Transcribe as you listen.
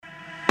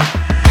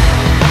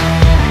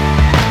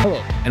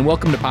and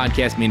welcome to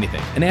Podcast Me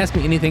Anything, and Ask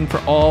Me Anything for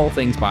all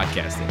things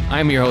podcasting.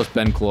 I'm your host,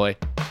 Ben Cloy,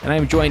 and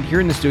I'm joined here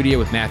in the studio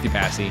with Matthew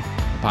Passy,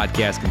 a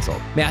podcast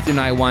consultant. Matthew and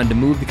I wanted to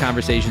move the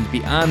conversations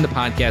beyond the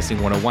podcasting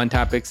 101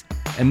 topics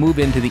and move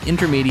into the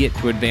intermediate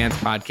to advanced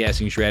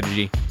podcasting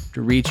strategy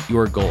to reach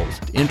your goals.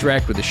 To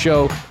interact with the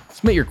show,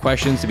 submit your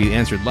questions to be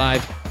answered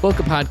live, book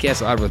a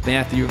podcast out with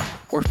Matthew,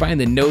 or find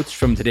the notes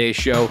from today's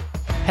show,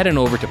 head on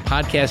over to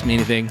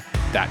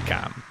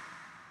podcastmeanything.com.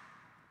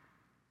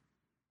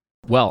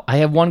 Well, I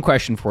have one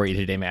question for you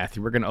today,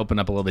 Matthew. We're going to open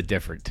up a little bit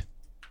different.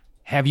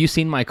 Have you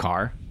seen my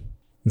car?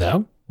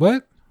 No?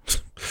 What?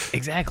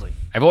 Exactly.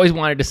 I've always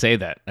wanted to say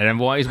that, and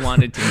I've always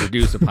wanted to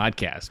introduce a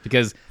podcast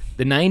because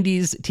the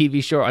 90s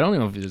TV show, I don't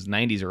know if it was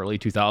 90s or early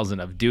 2000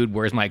 of Dude,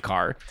 Where's My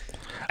Car?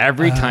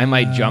 Every time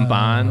I jump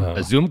on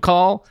a Zoom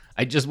call,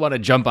 I just want to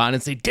jump on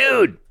and say,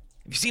 dude,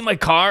 have you seen my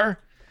car?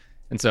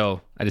 And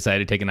so I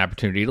decided to take an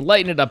opportunity to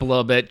lighten it up a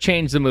little bit,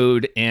 change the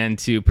mood, and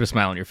to put a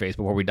smile on your face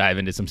before we dive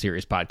into some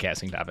serious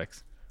podcasting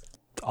topics.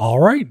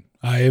 All right.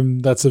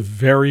 That's a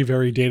very,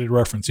 very dated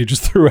reference you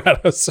just threw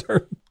at us,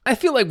 sir. I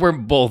feel like we're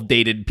both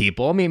dated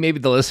people. I mean, maybe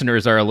the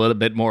listeners are a little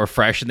bit more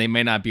fresh and they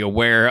may not be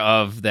aware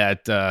of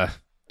that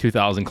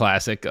 2000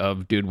 classic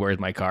of Dude, Where's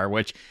My Car,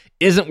 which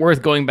isn't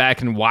worth going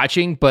back and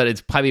watching, but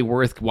it's probably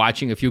worth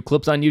watching a few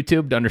clips on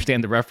YouTube to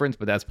understand the reference,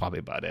 but that's probably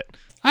about it.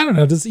 I don't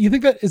know. Does you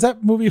think does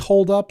that movie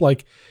hold up?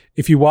 Like,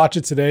 if you watch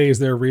it today, is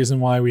there a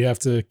reason why we have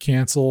to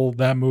cancel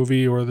that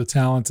movie or the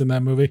talent in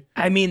that movie?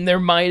 I mean, there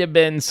might have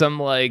been some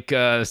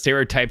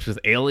stereotypes with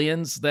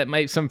aliens that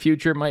some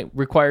future might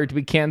require to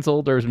be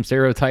canceled, or some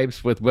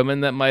stereotypes with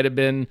women that might have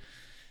been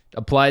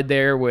applied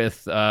there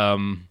with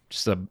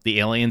just the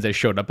aliens that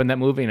showed up in that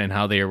movie and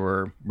how they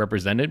were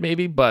represented,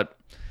 maybe. But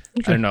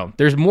okay. I don't know.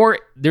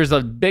 There's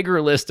a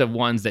bigger list of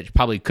ones that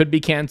probably could be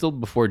canceled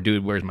before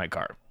Dude, Where's My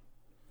Car?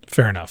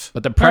 Fair enough.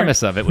 But the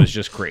premise of it was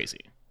just crazy.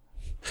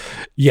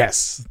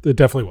 Yes, it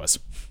definitely was.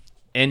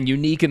 And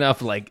unique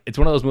enough, like, it's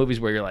one of those movies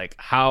where you're like,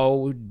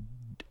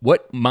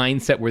 what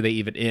mindset were they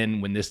even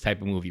in when this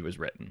type of movie was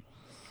written?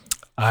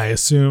 I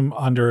assume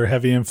under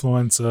heavy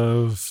influence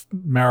of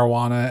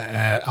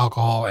marijuana,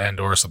 alcohol, and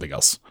or something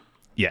else.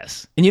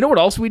 Yes. And you know what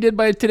else we did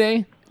by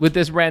today with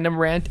this random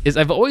rant is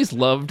I've always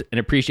loved and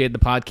appreciated the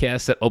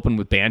podcasts that open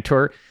with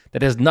banter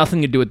that has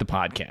nothing to do with the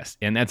podcast.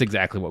 And that's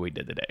exactly what we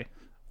did today.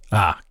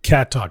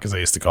 Cat talk, as I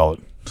used to call it.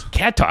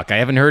 Cat talk. I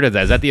haven't heard of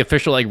that. Is that the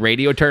official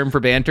radio term for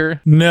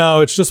banter?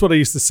 No, it's just what I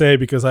used to say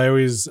because I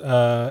always,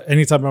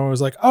 anytime I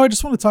was like, oh, I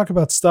just want to talk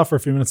about stuff for a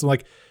few minutes. I'm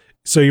like,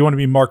 so you want to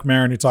be Mark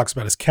Maron who talks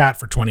about his cat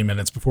for 20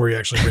 minutes before he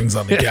actually brings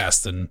on the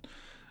guest. And,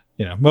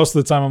 most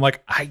of the time I'm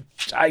like,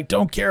 I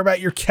don't care about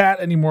your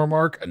cat anymore,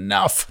 Mark.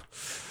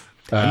 Enough.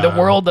 And the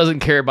world doesn't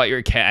care about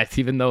your cat,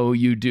 even though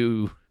you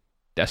do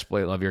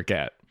desperately love your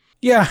cat.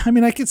 Yeah, I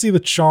mean, I can see the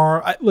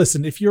charm.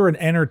 Listen, if you're an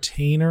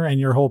entertainer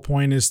and your whole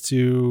point is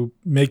to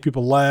make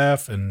people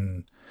laugh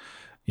and,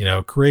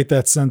 create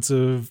that sense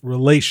of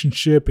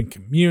relationship and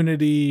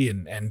community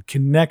and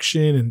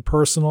connection and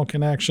personal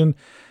connection,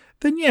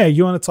 then yeah,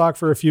 you want to talk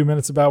for a few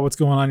minutes about what's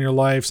going on in your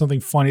life, something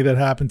funny that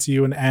happened to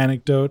you, an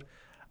anecdote.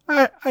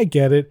 I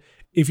get it.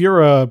 If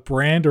you're a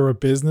brand or a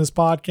business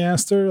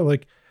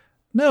podcaster,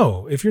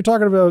 no, if you're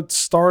talking about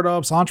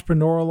startups,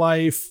 entrepreneurial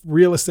life,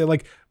 real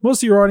estate,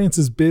 most of your audience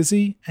is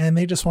busy and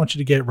they just want you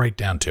to get right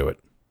down to it.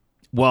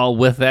 Well,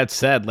 with that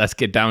said, let's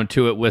get down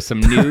to it with some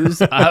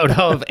news out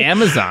of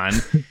Amazon.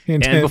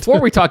 And before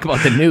we talk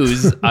about the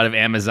news out of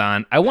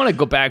Amazon, I want to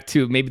go back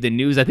to maybe the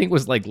news, I think it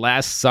was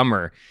last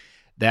summer,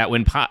 that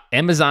when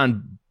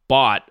Amazon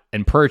bought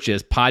and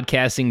purchased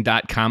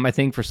podcasting.com, I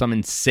think for some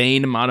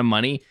insane amount of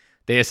money,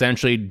 they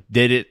essentially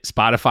did it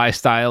Spotify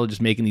style,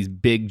 just making these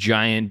big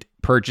giant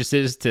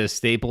purchases to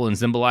staple and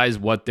symbolize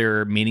what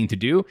they're meaning to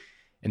do.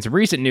 And some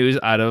recent news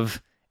out of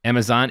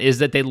Amazon is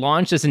that they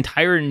launched this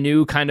entire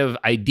new kind of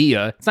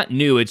idea. It's not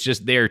new, it's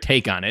just their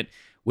take on it,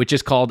 which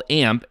is called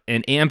AMP.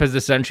 And AMP is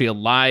essentially a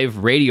live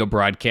radio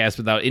broadcast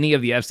without any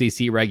of the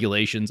FCC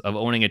regulations of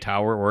owning a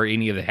tower or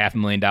any of the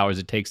 $500,000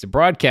 it takes to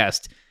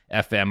broadcast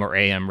FM or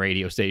AM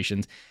radio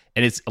stations.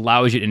 And it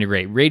allows you to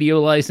integrate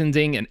radio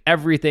licensing and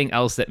everything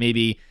else that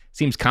maybe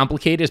seems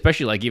complicated,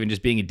 especially even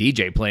just being a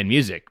DJ playing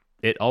music.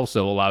 It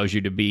also allows you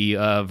to be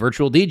a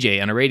virtual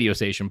DJ on a radio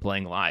station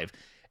playing live.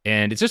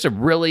 And it's just a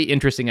really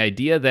interesting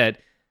idea that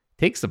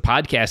takes the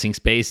podcasting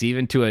space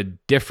even to a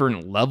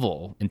different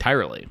level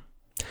entirely.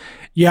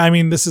 Yeah, I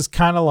mean, this is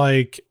kind of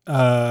like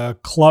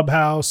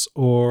Clubhouse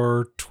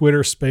or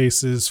Twitter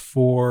Spaces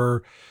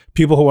for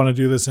people who want to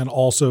do this and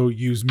also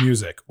use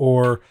music.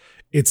 Or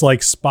it's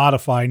like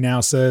Spotify now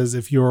says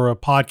if you're a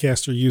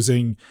podcaster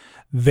using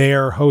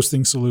their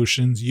hosting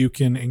solutions, you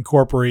can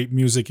incorporate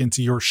music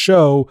into your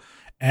show,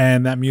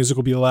 and that music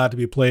will be allowed to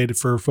be played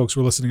for folks who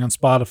are listening on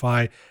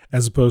Spotify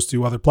as opposed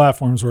to other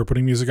platforms where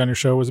putting music on your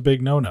show is a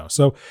big no-no.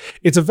 So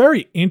it's a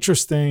very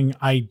interesting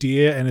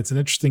idea, and it's an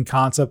interesting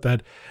concept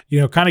that,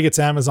 kind of gets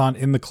Amazon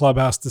in the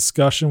Clubhouse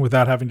discussion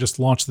without having just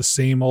launched the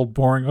same old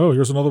boring, oh,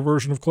 here's another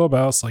version of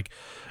Clubhouse.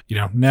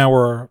 Now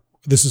we're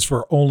this is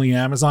for only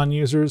Amazon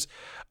users.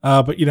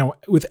 But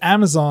with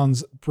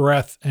Amazon's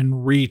breadth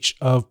and reach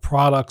of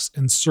products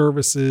and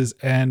services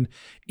and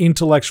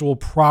intellectual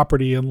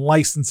property and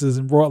licenses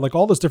and like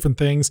all those different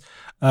things,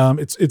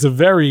 it's a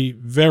very,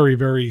 very,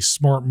 very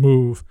smart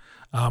move.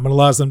 It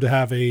allows them to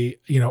have a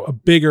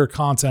bigger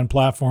content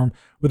platform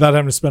without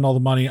having to spend all the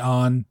money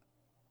on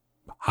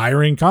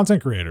hiring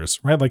content creators,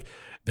 right? Like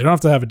they don't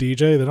have to have a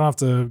DJ. They don't have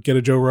to get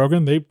a Joe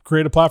Rogan. They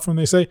create a platform.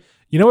 They say,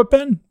 you know what,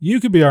 Ben, you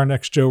could be our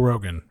next Joe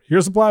Rogan.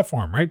 Here's a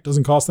platform, right?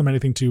 Doesn't cost them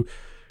anything to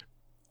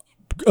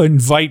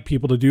invite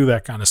people to do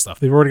that kind of stuff.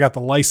 They've already got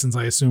the license,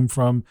 I assume,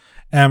 from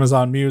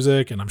Amazon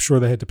Music, and I'm sure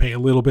they had to pay a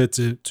little bit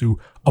to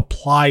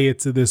apply it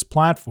to this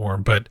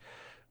platform. But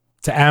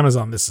to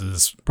Amazon, this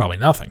is probably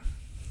nothing.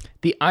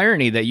 The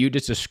irony that you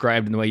just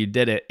described in the way you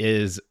did it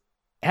is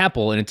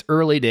Apple in its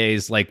early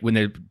days, like when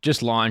they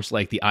just launched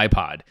like the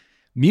iPod,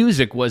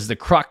 music was the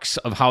crux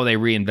of how they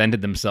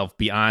reinvented themselves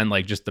beyond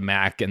like just the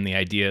Mac and the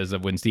ideas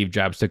of when Steve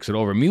Jobs took it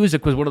over.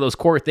 Music was one of those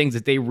core things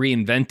that they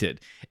reinvented.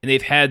 And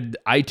they've had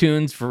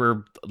iTunes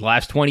for the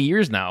last 20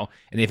 years now,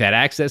 and they've had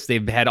access.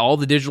 They've had all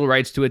the digital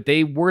rights to it.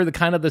 They were the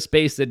kind of the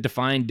space that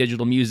defined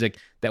digital music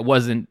that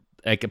wasn't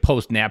like a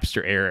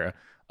post-Napster era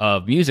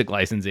of music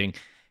licensing.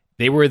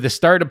 They were the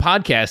start of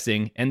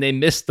podcasting, and they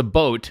missed the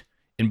boat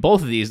in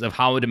both of these of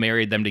how to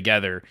marry them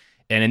together.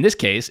 And in this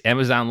case,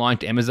 Amazon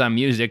launched Amazon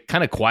Music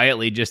kind of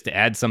quietly just to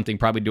add something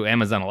probably to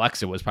Amazon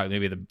Alexa was probably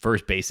maybe the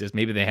first basis.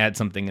 Maybe they had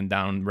something in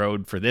down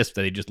road for this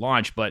that they just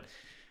launched, but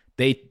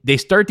they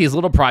start these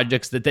little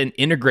projects that then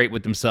integrate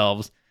with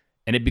themselves,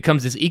 and it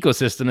becomes this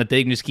ecosystem that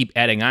they can just keep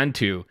adding on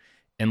to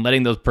and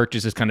letting those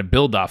purchases kind of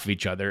build off of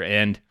each other.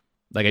 And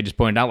like I just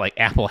pointed out, like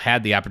Apple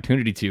had the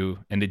opportunity to,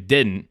 and it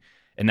didn't.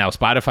 And now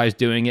Spotify's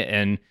doing it,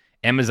 and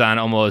Amazon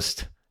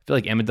almost, I feel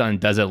like Amazon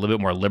does it a little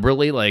bit more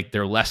liberally. Like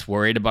they're less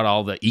worried about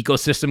all the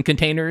ecosystem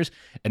containers,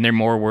 and they're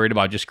more worried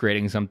about just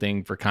creating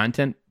something for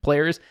content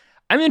players.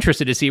 I'm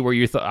interested to see where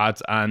your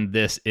thoughts on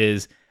this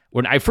is.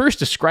 When I first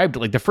described it,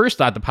 like the first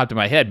thought that popped in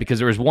my head, because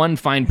there was one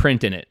fine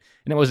print in it,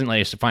 and it wasn't like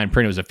just a fine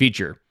print, it was a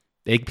feature.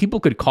 People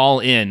could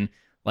call in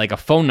like a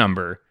phone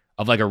number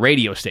of like a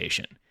radio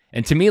station.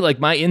 And to me, like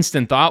my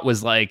instant thought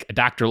was like a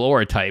Dr.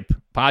 Laura type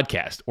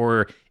podcast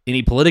or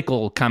any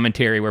political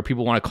commentary where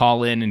people want to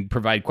call in and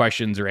provide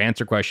questions or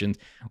answer questions.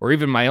 Or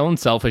even my own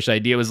selfish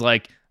idea was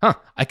like,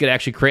 I could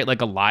actually create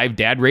like a live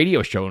dad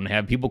radio show and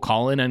have people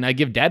call in and I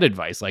give dad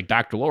advice like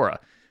Dr. Laura.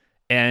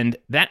 And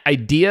that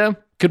idea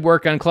could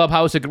work on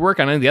Clubhouse. It could work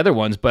on any of the other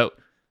ones. But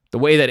the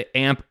way that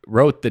AMP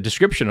wrote the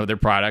description of their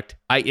product,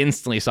 I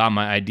instantly saw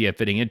my idea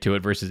fitting into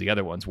it versus the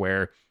other ones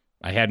where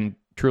I hadn't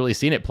truly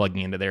seen it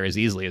plugging into there as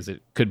easily as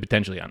it could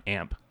potentially on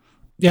AMP.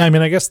 Yeah, I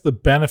mean, I guess the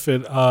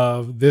benefit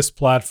of this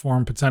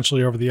platform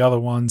potentially over the other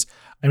ones,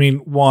 I mean,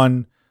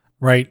 one,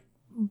 right,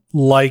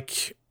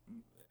 like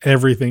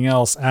everything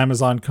else,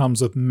 Amazon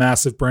comes with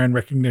massive brand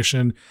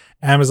recognition.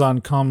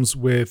 Amazon comes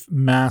with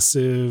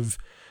massive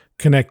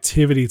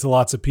connectivity to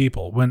lots of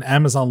people. When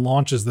Amazon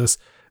launches this,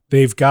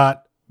 they've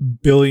got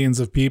billions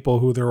of people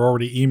who they're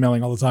already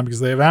emailing all the time because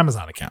they have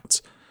Amazon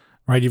accounts,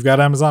 right? You've got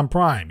Amazon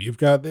Prime. You've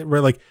got,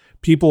 like,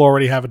 people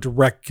already have a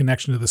direct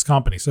connection to this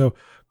company. So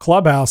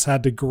Clubhouse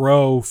had to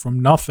grow from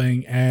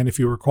nothing. And if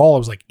you recall, it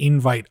was like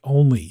invite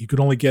only. You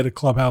could only get a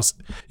Clubhouse.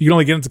 You could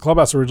only get into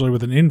Clubhouse originally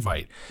with an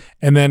invite.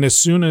 And then as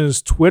soon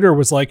as Twitter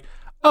was like,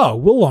 oh,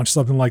 we'll launch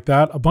something like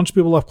that, a bunch of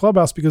people left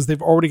Clubhouse because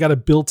they've already got a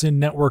built-in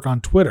network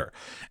on Twitter.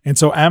 And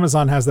so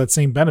Amazon has that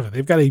same benefit.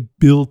 They've got a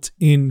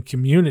built-in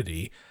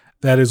community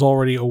that is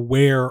already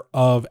aware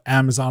of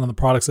Amazon and the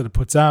products that it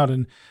puts out.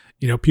 And,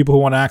 people who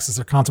want to access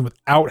their content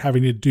without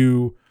having to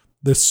do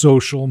the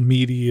social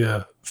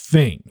media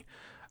thing.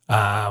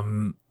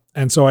 And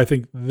so I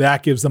think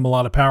that gives them a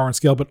lot of power and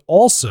scale. But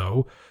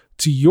also,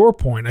 to your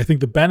point, I think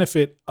the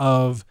benefit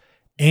of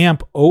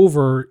AMP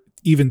over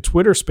even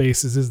Twitter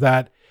Spaces is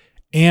that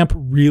AMP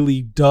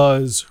really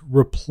does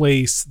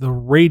replace the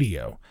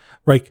radio,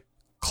 right?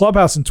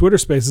 Clubhouse and Twitter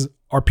Spaces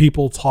are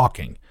people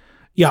talking.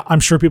 Yeah, I'm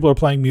sure people are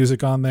playing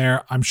music on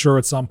there. I'm sure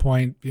at some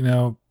point,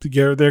 they're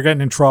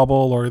getting in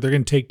trouble or they're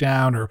getting taken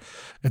down, or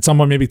at some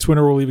point maybe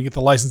Twitter will even get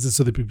the licenses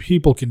so that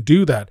people can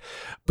do that.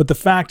 But the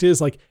fact is,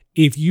 like,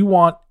 if you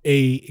want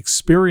a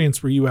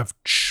experience where you have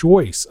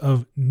choice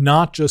of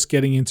not just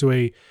getting into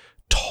a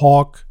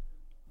talk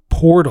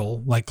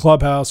portal like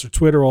Clubhouse or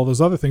Twitter, all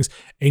those other things,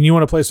 and you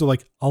want a place with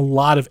like a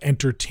lot of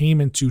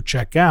entertainment to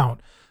check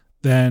out,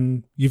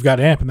 then you've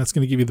got AMP, and that's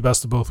going to give you the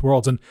best of both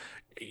worlds. And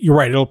you're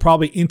right, it'll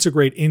probably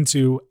integrate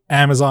into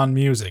Amazon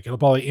Music. It'll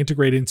probably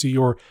integrate into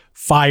your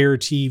Fire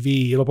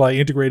TV. It'll probably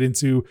integrate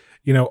into,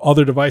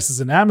 other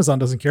devices, and Amazon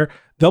doesn't care.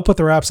 They'll put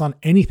their apps on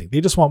anything.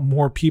 They just want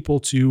more people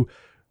to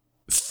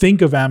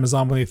think of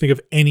Amazon when they think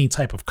of any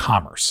type of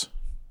commerce.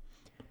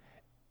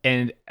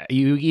 And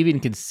you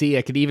even can see,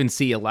 I could even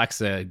see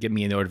Alexa give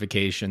me a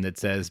notification that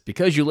says,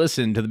 because you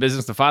listen to the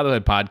Business of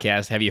Fatherhood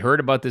podcast, have you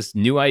heard about this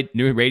new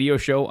radio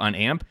show on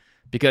AMP?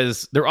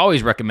 Because they're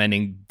always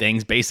recommending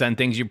things based on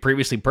things you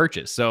previously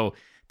purchased. So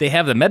they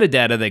have the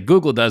metadata that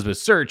Google does with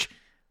search,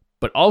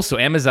 but also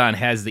Amazon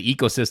has the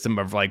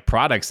ecosystem of like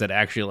products that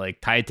actually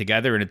like tie it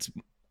together. And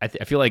I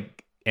feel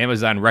like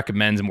Amazon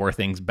recommends more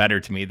things better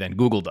to me than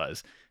Google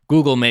does.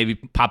 Google maybe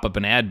pop up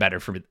an ad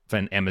better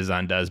than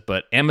Amazon does,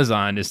 but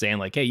Amazon is saying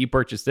like, hey, you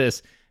purchase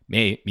this,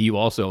 you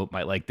also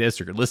might like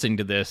this, or you're listening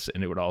to this,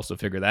 and it would also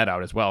figure that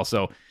out as well.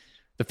 So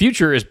the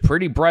future is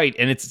pretty bright,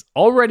 and it's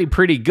already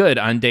pretty good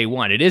on day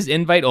one. It is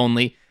invite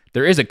only.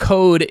 There is a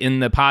code in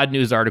the Pod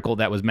News article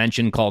that was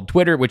mentioned called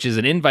Twitter, which is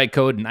an invite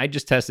code, and I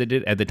just tested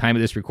it at the time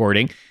of this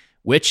recording,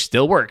 which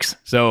still works.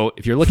 So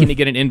if you're looking to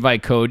get an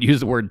invite code,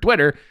 use the word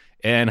Twitter,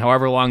 and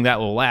however long that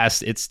will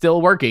last, it's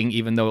still working,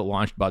 even though it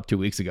launched about 2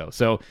 weeks ago.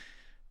 So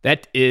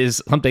that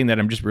is something that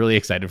I'm just really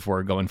excited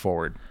for going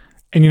forward.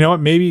 And you know what?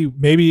 Maybe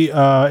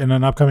in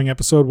an upcoming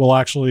episode, we'll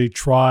actually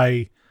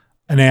try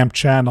an AMP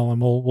channel,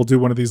 and we'll do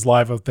one of these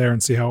live out there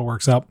and see how it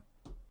works out.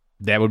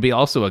 That would be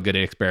also a good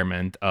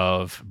experiment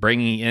of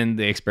bringing in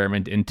the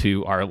experiment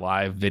into our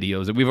live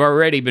videos that we've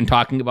already been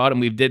talking about, and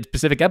we did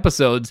specific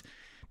episodes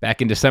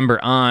back in December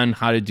on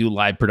how to do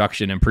live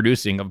production and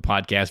producing of a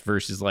podcast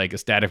versus like a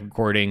static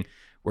recording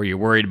where you're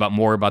worried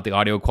more about the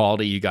audio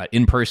quality. You got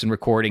in-person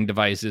recording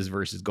devices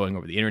versus going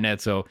over the internet.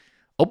 So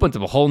opens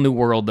up a whole new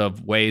world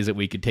of ways that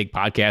we could take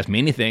podcasts from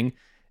anything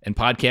and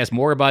podcast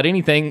more about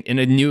anything in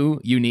a new,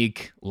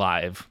 unique,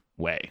 live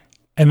way.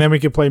 And then we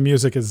could play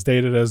music as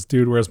dated as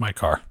Dude, Where's My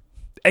Car?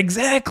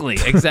 Exactly.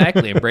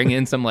 And bring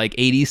in some like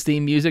 80s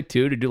theme music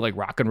too, to do like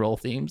rock and roll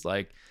themes.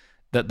 Like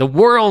the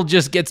world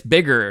just gets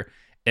bigger.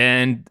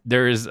 And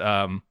there's,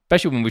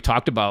 especially when we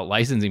talked about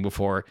licensing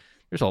before,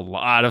 there's a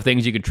lot of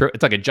things you can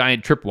it's like a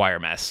giant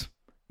tripwire mess. I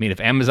mean, if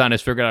Amazon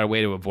has figured out a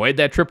way to avoid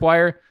that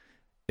tripwire,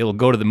 it'll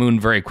go to the moon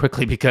very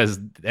quickly, because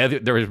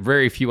there is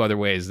very few other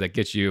ways that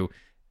get you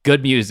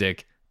good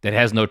music that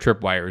has no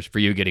tripwires for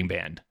you getting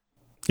banned.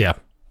 Yeah,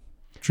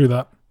 true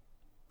that.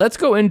 Let's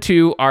go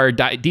into our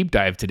deep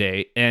dive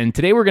today. And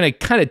today we're going to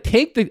kind of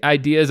take the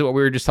ideas of what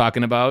we were just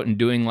talking about and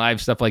doing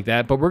live stuff like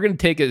that, but we're going to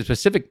take a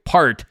specific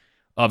part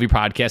of your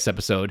podcast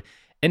episode.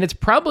 And it's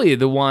probably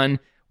the one,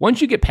 once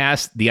you get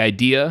past the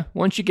idea,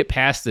 once you get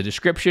past the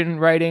description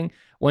writing,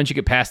 once you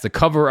get past the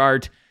cover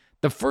art,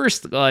 the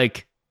first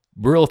like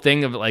real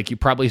thing of like you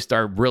probably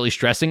start really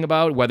stressing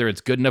about whether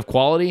it's good enough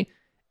quality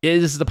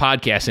is the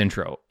podcast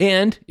intro.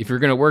 And if you're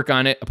going to work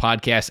on it, a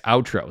podcast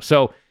outro.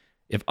 So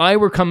if I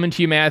were coming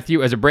to you,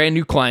 Matthew, as a brand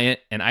new client,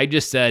 and I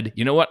just said,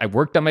 you know what, I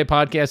worked on my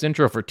podcast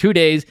intro for 2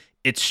 days,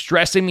 it's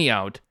stressing me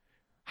out,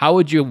 how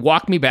would you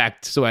walk me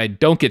back so I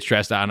don't get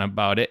stressed out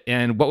about it?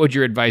 And what would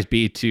your advice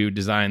be to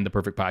design the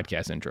perfect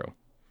podcast intro?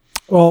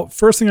 Well,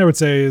 first thing I would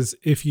say is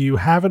if you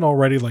haven't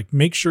already, like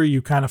make sure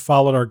you kind of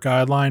followed our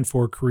guideline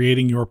for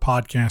creating your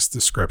podcast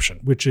description,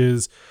 which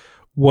is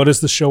what is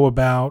the show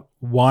about?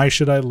 Why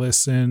should I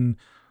listen?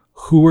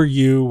 Who are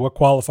you? What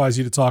qualifies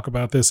you to talk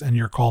about this? And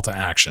your call to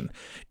action.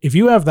 If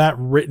you have that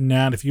written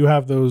out, if you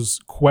have those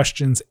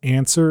questions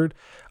answered,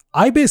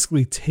 I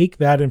basically take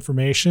that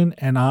information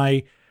and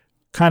I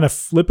kind of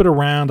flip it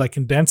around. I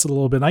condense it a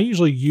little bit. And I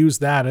usually use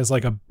that as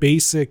like a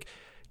basic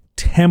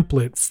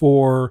template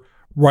for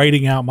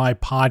writing out my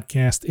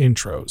podcast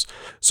intros.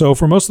 So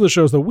for most of the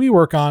shows that we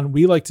work on,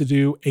 we like to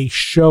do a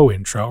show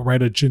intro,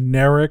 right? A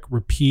generic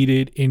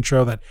repeated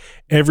intro that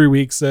every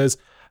week says,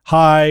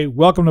 hi,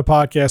 welcome to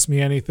Podcast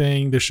Me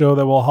Anything, the show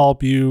that will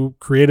help you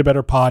create a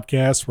better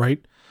podcast,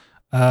 right?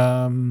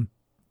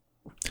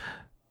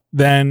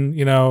 Then,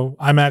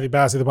 I'm Matthew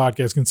Bassi, the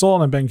podcast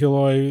consultant. I'm Ben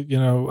Killoy,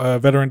 a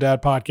veteran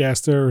dad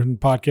podcaster and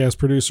podcast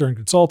producer and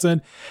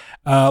consultant.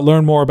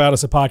 Learn more about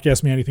us at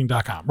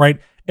podcastmeanything.com, right?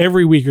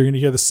 Every week you're going to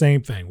hear the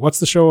same thing. What's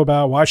the show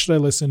about? Why should I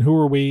listen? Who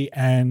are we?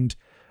 And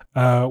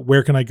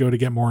where can I go to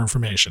get more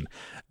information?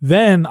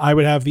 Then I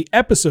would have the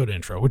episode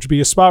intro, which would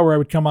be a spot where I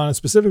would come on and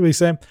specifically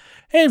say,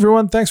 hey,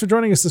 everyone, thanks for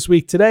joining us this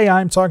week. Today,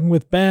 I'm talking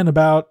with Ben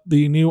about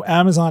the new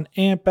Amazon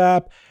AMP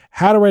app,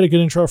 how to write a good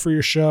intro for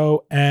your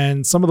show,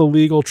 and some of the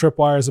legal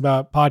tripwires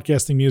about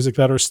podcasting music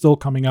that are still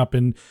coming up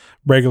in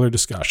regular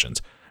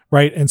discussions,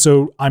 right? And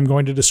so I'm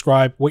going to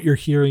describe what you're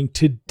hearing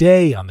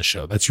today on the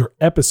show. That's your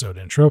episode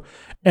intro.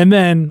 And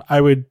then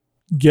I would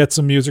get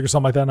some music or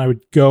something like that, and I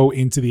would go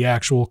into the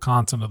actual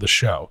content of the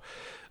show.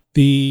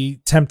 The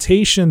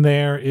temptation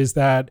there is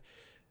that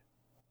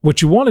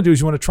what you want to do is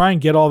you want to try and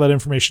get all that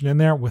information in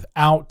there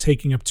without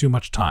taking up too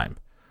much time,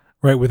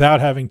 right?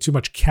 Without having too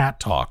much cat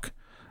talk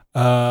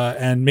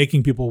and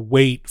making people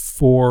wait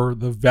for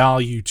the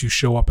value to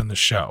show up in the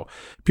show.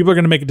 People are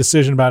going to make a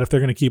decision about if they're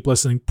going to keep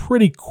listening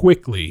pretty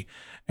quickly.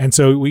 And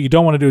so what you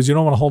don't want to do is you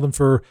don't want to hold them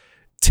for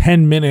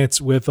 10 minutes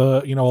with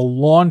a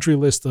laundry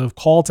list of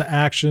call to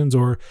actions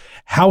or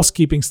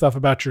housekeeping stuff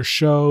about your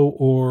show,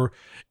 or,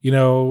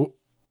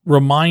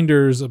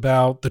 reminders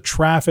about the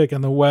traffic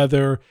and the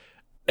weather,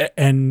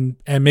 and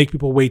make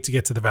people wait to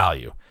get to the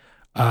value.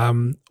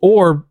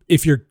 Or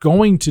if you're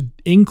going to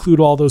include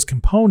all those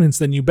components,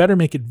 then you better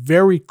make it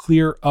very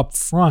clear up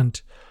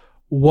front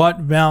what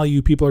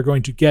value people are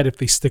going to get if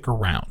they stick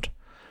around.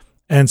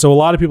 And so a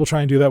lot of people try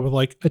and do that with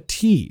like a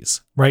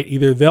tease, right?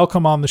 Either they'll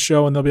come on the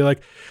show and they'll be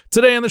like,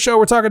 today on the show,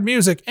 we're talking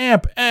music,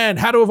 AMP, and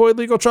how to avoid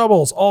legal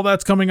troubles. All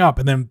that's coming up.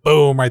 And then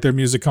boom, right, their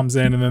music comes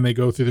in and then they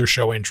go through their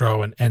show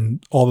intro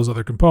and all those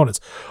other components.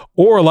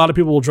 Or a lot of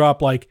people will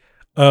drop like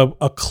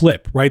a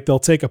clip, right? They'll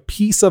take a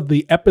piece of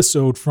the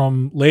episode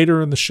from later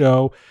in the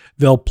show.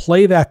 They'll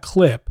play that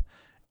clip.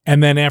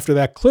 And then after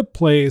that clip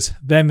plays,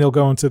 then they'll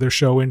go into their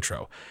show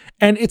intro.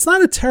 And it's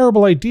not a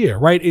terrible idea,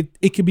 right?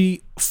 It can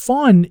be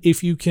fun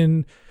if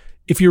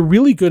you're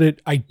really good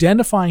at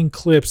identifying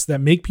clips that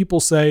make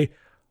people say,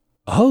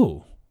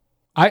 oh,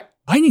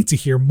 I need to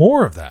hear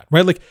more of that,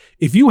 right? Like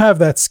if you have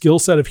that skill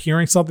set of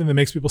hearing something that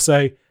makes people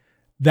say,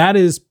 that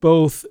is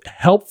both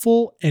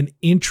helpful and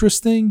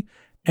interesting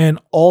and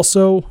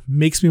also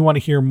makes me want to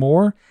hear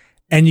more,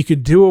 and you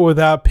could do it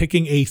without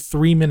picking a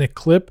 3-minute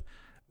clip,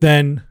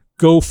 then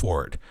go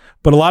for it.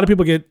 But a lot of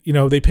people get,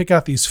 they pick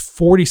out these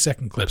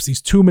 40-second clips,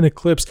 these 2-minute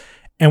clips.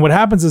 And what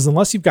happens is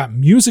unless you've got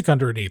music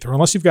underneath or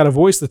unless you've got a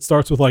voice that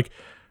starts with like,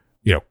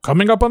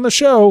 coming up on the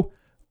show,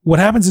 what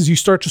happens is you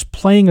start just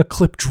playing a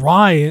clip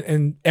dry.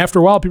 And after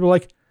a while, people are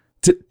like,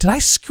 did I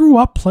screw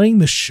up playing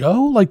the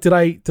show? Like, did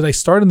I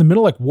start in the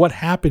middle? Like, what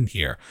happened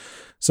here?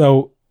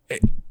 So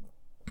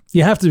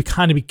you have to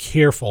kind of be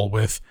careful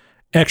with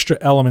extra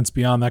elements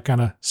beyond that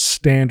kind of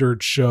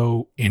standard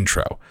show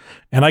intro.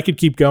 And I could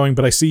keep going,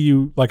 but I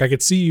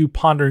could see you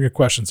pondering a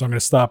question. So I'm going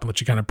to stop and let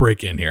you kind of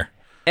break in here.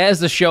 As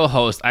the show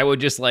host, I would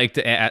just like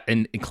to add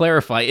and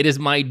clarify, it is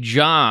my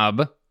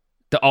job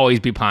to always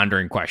be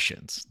pondering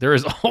questions. There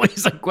is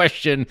always a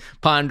question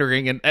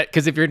pondering. And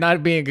because if you're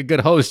not being a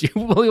good host, you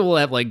will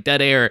have like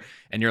dead air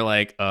and you're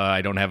like,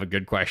 I don't have a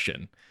good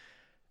question.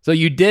 So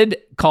you did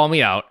call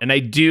me out and I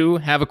do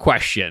have a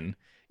question.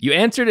 You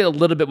answered it a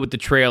little bit with the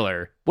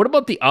trailer. What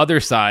about the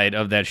other side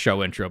of that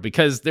show intro?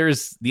 Because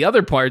there's the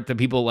other part that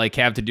people like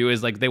have to do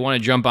is like they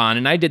want to jump on.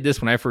 And I did this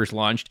when I first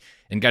launched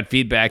and got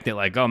feedback that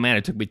like, oh man,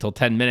 it took me till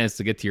 10 minutes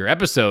to get to your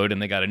episode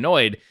and they got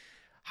annoyed.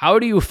 How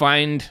do you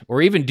find,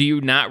 or even do you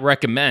not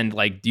recommend,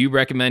 like, do you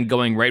recommend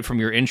going right from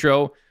your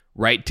intro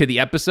right to the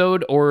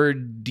episode? Or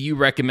do you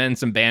recommend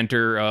some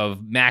banter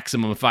of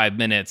maximum 5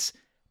 minutes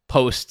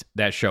post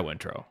that show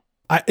intro?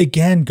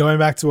 Again, going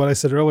back to what I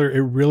said earlier,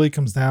 it really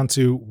comes down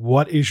to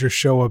what is your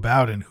show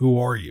about and who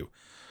are you,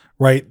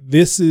 right?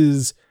 This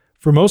is,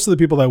 for most of the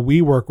people that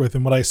we work with,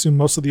 and what I assume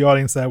most of the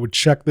audience that would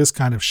check this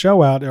kind of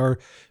show out are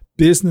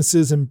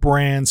businesses and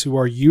brands who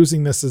are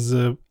using this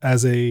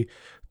as a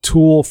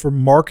tool for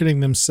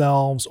marketing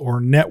themselves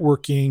or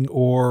networking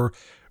or,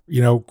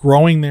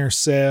 growing their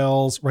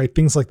sales, right?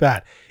 Things like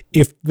that.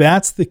 If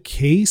that's the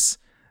case,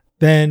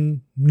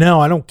 then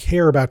no, I don't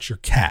care about your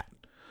cat.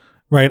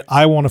 Right.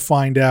 I want to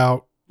find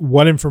out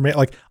what information,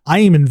 like I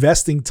am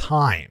investing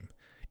time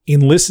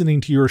in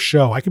listening to your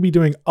show. I could be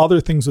doing other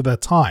things with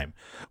that time,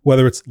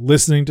 whether it's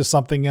listening to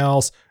something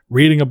else,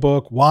 reading a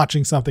book,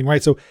 watching something,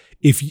 right? So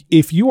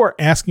if you are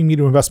asking me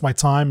to invest my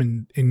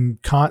time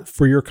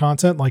for your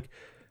content, like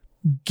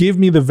give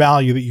me the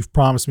value that you've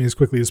promised me as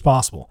quickly as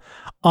possible.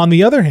 On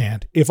the other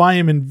hand, if I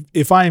am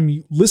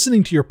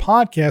listening to your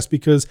podcast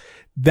because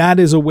that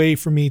is a way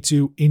for me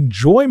to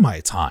enjoy my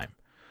time,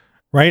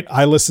 right?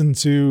 I listen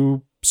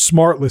to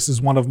SmartList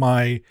is one of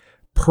my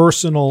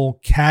personal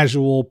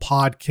casual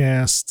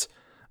podcasts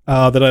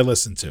that I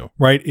listen to,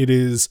 right? It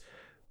is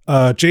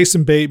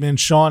Jason Bateman,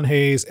 Sean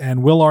Hayes,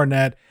 and Will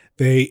Arnett.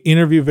 They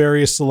interview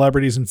various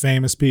celebrities and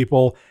famous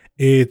people.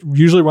 It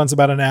usually runs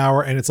about an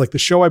hour, and it's like the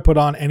show I put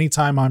on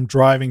anytime I'm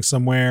driving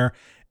somewhere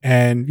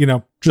and,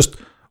 just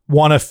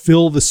want to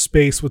fill the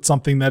space with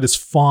something that is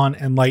fun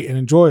and light and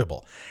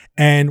enjoyable.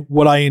 And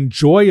what I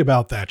enjoy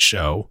about that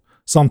show,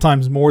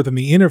 sometimes more than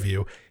the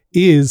interview,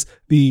 is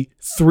the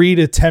 3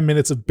 to 10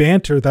 minutes of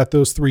banter that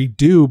those three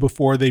do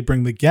before they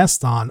bring the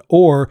guest on,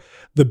 or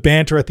the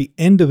banter at the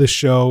end of the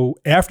show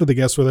after the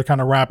guest where they're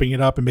kind of wrapping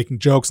it up and making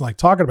jokes and like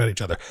talking about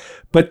each other.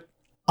 But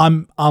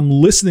I'm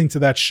listening to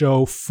that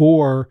show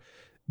for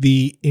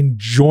the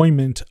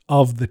enjoyment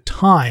of the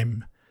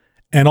time,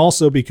 and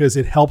also because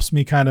it helps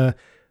me kind of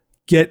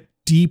get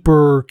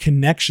deeper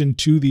connection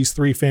to these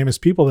three famous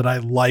people that I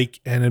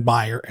like and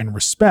admire and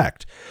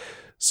respect.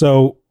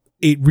 So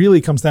it really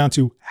comes down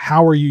to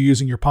how are you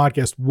using your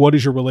podcast? What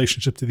is your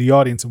relationship to the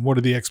audience and what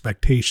are the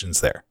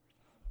expectations there?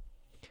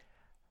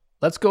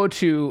 Let's go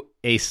to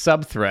a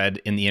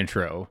sub-thread in the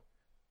intro.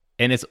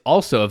 And it's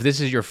also, if this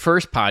is your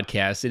first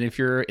podcast and if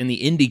you're in the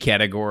indie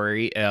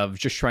category of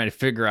just trying to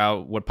figure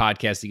out what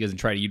podcasting is and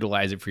try to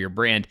utilize it for your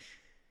brand,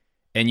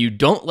 and you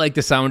don't like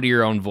the sound of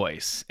your own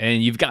voice,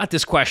 and you've got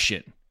this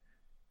question,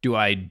 do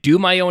I do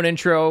my own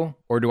intro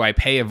or do I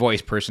pay a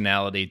voice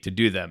personality to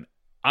do them?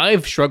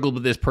 I've struggled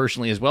with this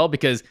personally as well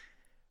because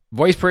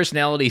voice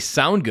personalities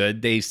sound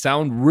good. They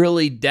sound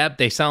really depth.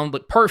 They sound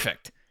like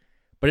perfect.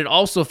 But it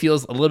also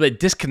feels a little bit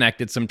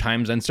disconnected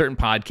sometimes on certain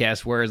podcasts,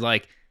 whereas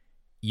like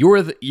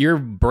your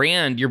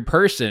brand, your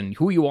person,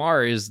 who you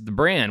are is the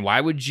brand. Why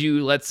would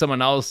you let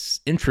someone else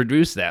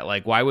introduce that?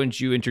 Like, why wouldn't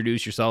you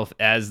introduce yourself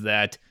as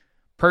that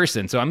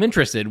person? So I'm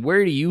interested,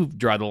 where do you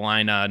draw the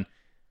line on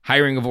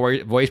hiring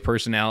a voice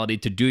personality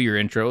to do your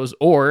intros,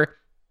 or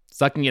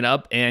sucking it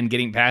up and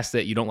getting past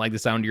that you don't like the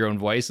sound of your own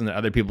voice and that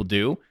other people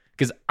do.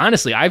 Because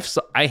honestly,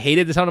 I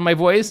hated the sound of my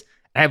voice.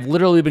 I have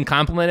literally been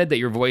complimented that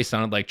your voice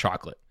sounded like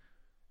chocolate.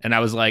 And I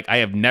was like, I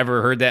have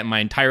never heard that in my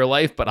entire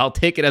life, but I'll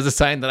take it as a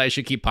sign that I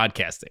should keep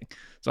podcasting.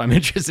 So I'm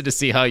interested to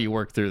see how you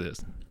work through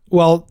this.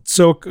 Well,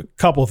 so a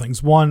couple of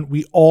things. One,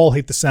 we all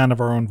hate the sound of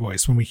our own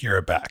voice when we hear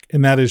it back,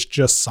 and that is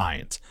just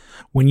science.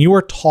 When you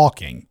are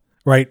talking,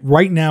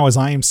 right now as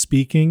I am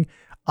speaking,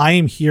 I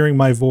am hearing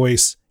my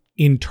voice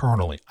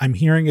internally. I'm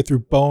hearing it through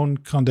bone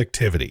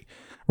conductivity,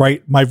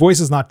 right? My voice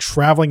is not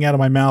traveling out of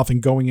my mouth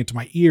and going into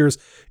my ears.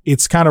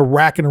 It's kind of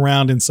racking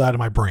around inside of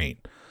my brain.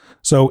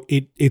 So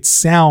it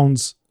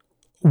sounds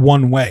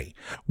one way.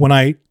 When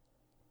I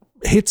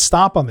hit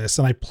stop on this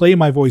and I play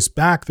my voice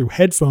back through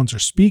headphones or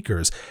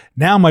speakers,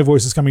 now my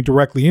voice is coming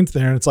directly into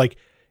there, and it's like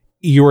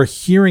you are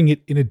hearing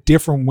it in a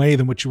different way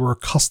than what you were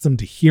accustomed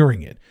to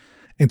hearing it.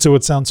 And so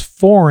it sounds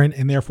foreign,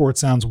 and therefore it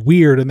sounds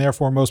weird, and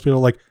therefore most people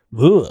are like,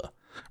 ugh,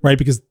 right?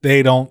 Because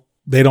they don't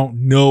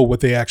know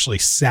what they actually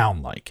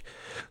sound like.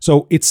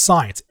 So it's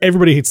science.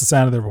 Everybody hates the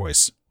sound of their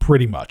voice,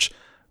 pretty much.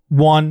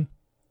 One,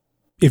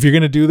 if you're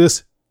going to do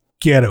this,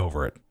 get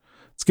over it.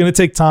 It's going to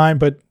take time,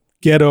 but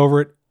get over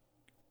it.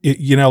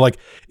 Like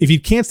if you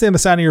can't stand the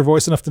sound of your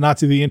voice enough to not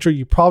do the intro,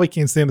 you probably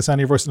can't stand the sound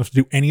of your voice enough to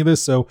do any of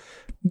this. So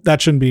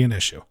that shouldn't be an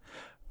issue.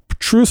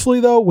 Truthfully,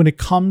 though, when it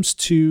comes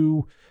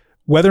to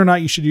whether or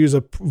not you should use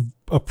a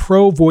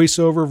pro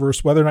voiceover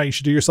versus whether or not you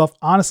should do yourself,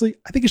 honestly,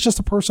 I think it's just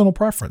a personal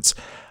preference.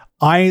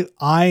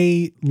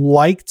 I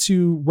like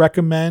to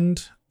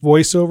recommend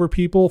voiceover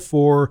people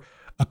for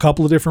a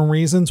couple of different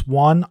reasons.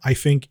 One, I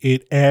think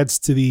it adds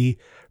to the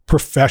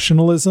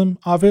professionalism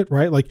of it,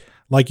 right?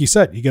 Like you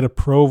said, you get a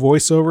pro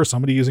voiceover,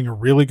 somebody using a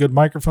really good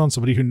microphone,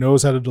 somebody who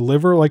knows how to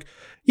deliver. Like,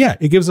 yeah,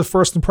 it gives a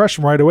first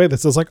impression right away that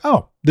says like,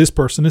 oh, this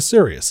person is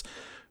serious.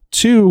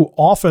 Two,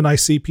 often I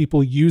see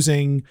people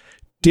using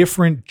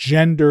different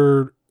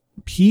gender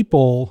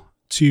people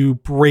to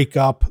break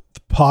up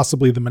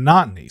possibly the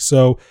monotony.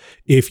 So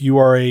if you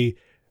are a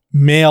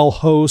male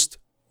host,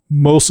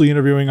 mostly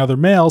interviewing other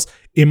males,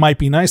 it might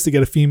be nice to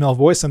get a female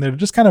voice in there to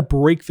just kind of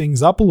break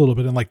things up a little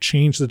bit and like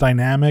change the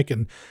dynamic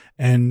and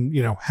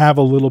have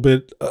a little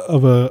bit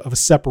of a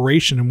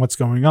separation in what's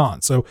going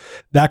on. So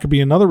that could be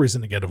another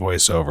reason to get a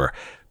voiceover.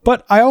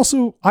 But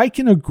I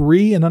can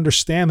agree and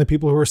understand the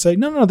people who are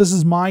saying, no, this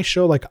is my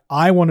show. Like,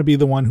 I want to be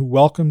the one who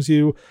welcomes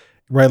you,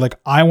 right? Like,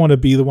 I want to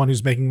be the one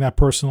who's making that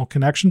personal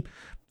connection.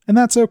 And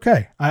that's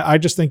okay. I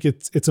just think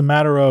it's a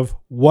matter of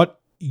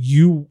what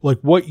you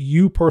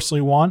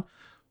personally want.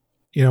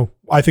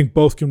 I think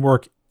both can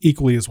work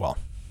equally as well.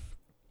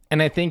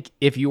 And I think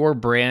if your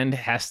brand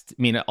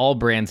all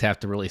brands have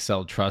to really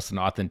sell trust and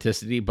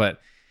authenticity,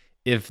 but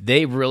if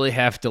they really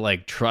have to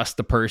like trust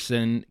the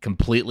person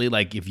completely,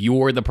 like if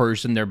you're the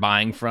person they're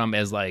buying from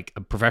as like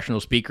a professional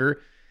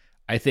speaker,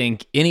 I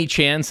think any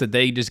chance that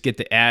they just get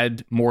to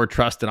add more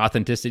trust and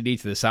authenticity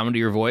to the sound of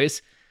your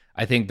voice,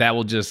 I think that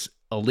will just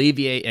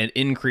alleviate and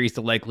increase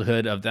the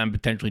likelihood of them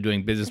potentially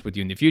doing business with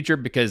you in the future.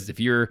 Because if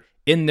you're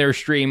in their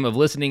stream of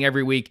listening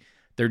every week,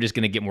 they're just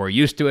going to get more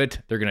used to it.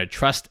 They're going to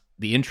trust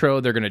the intro.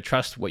 They're going to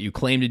trust what you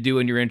claim to do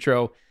in your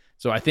intro.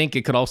 So I think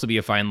it could also be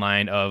a fine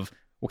line of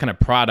what kind of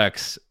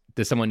products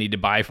does someone need to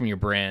buy from your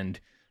brand,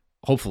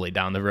 hopefully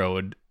down the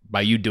road,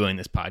 by you doing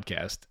this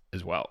podcast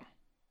as well.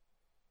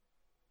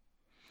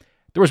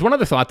 There was one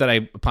other thought that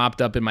I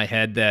popped up in my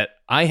head that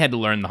I had to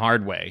learn the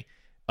hard way,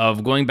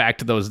 of going back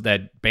to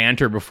that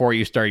banter before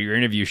you start your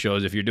interview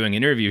shows. If you're doing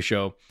an interview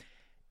show,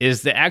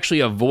 is to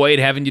actually avoid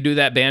having to do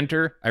that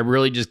banter. I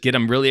really just get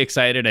them really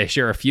excited. I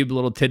share a few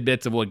little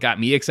tidbits of what got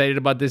me excited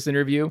about this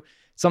interview.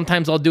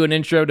 Sometimes I'll do an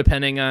intro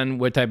depending on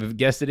what type of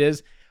guest it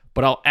is,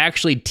 but I'll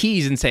actually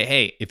tease and say,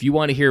 hey, if you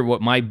want to hear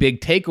what my big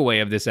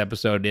takeaway of this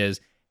episode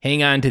is,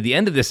 hang on to the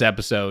end of this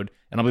episode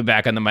and I'll be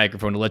back on the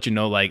microphone to let you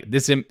know, like,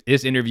 this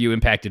interview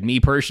impacted me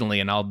personally,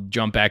 and I'll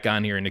jump back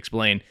on here and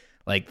explain,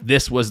 like,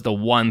 this was the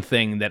one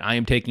thing that I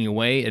am taking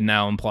away and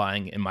now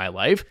applying in my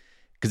life.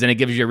 Because then it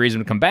gives you a reason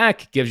to come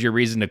back, gives you a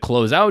reason to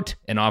close out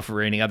and offer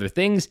any other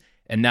things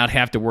and not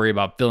have to worry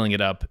about filling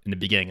it up in the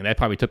beginning. And that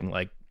probably took me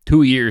like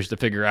 2 years to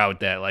figure out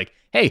that, like,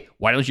 hey,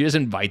 why don't you just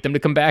invite them to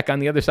come back on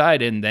the other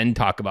side and then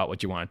talk about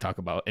what you want to talk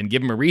about and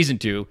give them a reason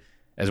to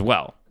as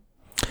well.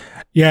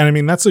 Yeah, and I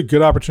mean, that's a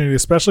good opportunity,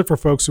 especially for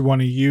folks who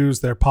want to use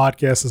their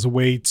podcast as a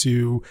way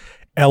to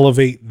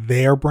elevate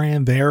their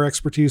brand, their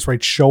expertise,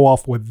 right? Show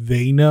off what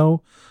they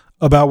know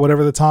about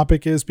whatever the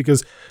topic is.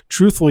 Because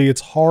truthfully,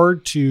 it's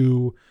hard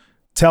to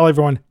tell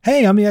everyone,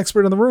 hey, I'm the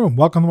expert in the room,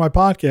 welcome to my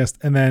podcast,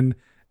 and then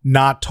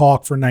not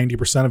talk for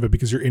 90% of it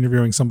because you're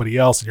interviewing somebody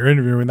else and you're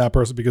interviewing that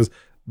person because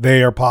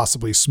they are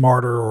possibly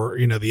smarter or,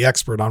 the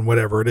expert on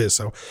whatever it is.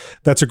 So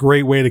that's a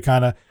great way to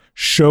kind of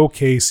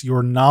showcase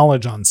your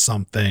knowledge on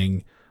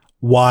something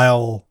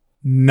while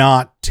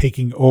not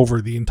taking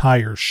over the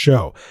entire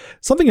show.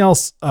 Something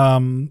else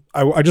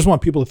I just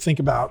want people to think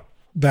about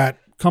that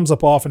comes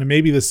up often, and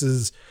maybe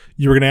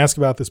you were going to ask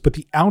about this, but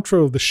the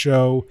outro of the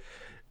show,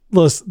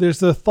 listen, there's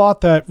the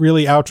thought that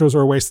really outros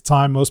are a waste of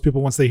time. Most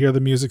people, once they hear the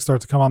music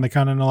start to come on, they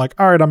kind of know like,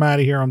 all right, I'm out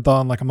of here. I'm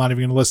done. Like, I'm not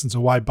even going to listen.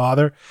 So why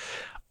bother?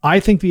 I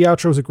think the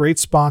outro is a great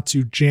spot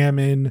to jam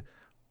in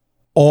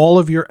all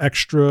of your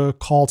extra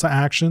call to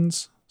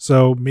actions.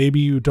 So maybe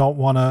you don't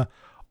want to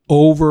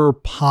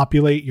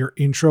overpopulate your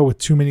intro with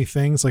too many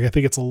things. Like, I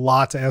think it's a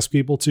lot to ask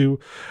people to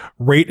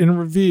rate and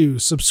review,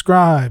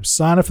 subscribe,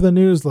 sign up for the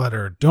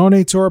newsletter,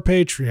 donate to our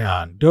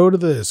Patreon, go to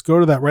this, go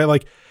to that, right?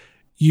 Like,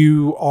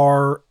 you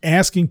are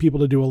asking people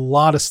to do a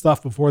lot of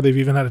stuff before they've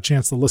even had a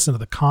chance to listen to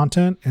the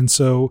content. And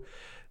so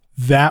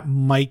that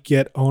might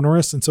get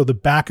onerous. And so the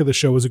back of the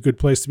show is a good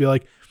place to be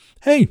like,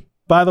 hey,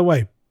 by the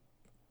way,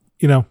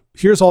 you know,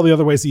 here's all the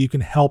other ways that you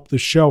can help the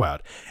show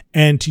out.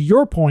 And to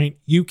your point,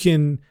 you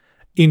can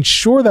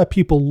ensure that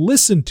people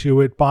listen to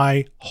it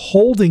by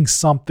holding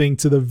something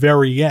to the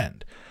very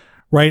end,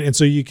 right? And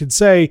so you could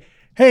say,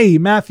 hey,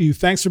 Matthew,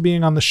 thanks for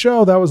being on the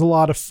show. That was a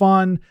lot of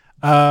fun.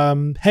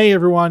 Hey,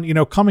 everyone, you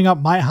know, coming up,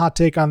 my hot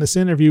take on this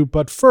interview.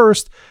 But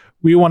first,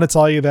 we want to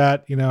tell you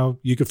that, you know,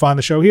 you can find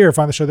the show here,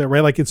 find the show there,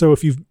 right? Like, and so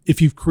if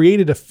you've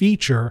created a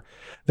feature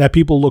that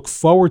people look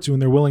forward to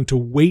and they're willing to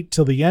wait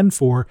till the end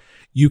for,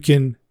 you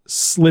can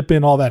slip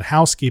in all that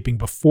housekeeping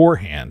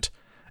beforehand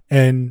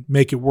and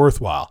make it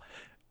worthwhile.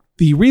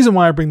 The reason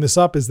why I bring this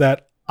up is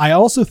that I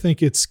also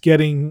think it's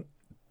getting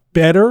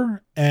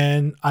better,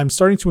 and I'm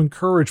starting to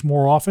encourage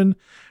more often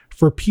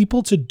for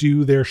people to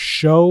do their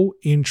show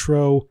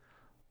intro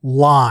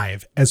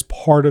live as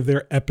part of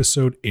their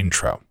episode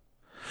intro.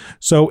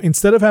 So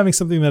instead of having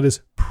something that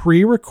is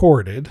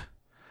pre-recorded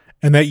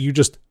and that you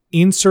just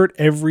insert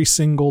every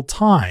single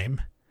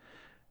time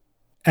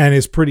and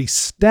is pretty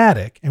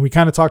static, and we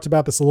kind of talked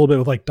about this a little bit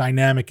with like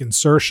dynamic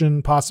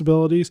insertion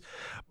possibilities,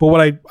 but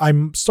what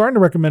I'm starting to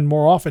recommend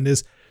more often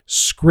is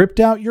script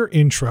out your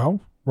intro,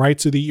 right?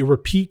 So that you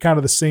repeat kind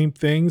of the same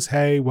things.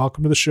 Hey,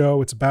 welcome to the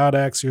show. It's about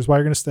X. Here's why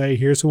you're going to stay.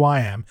 Here's who I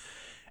am.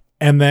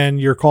 And then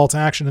your call to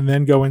action, and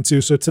then go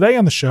into, so today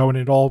on the show, and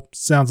it all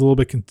sounds a little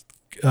bit,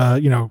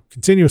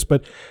 continuous,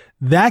 but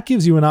that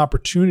gives you an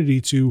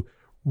opportunity to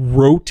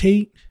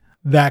rotate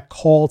that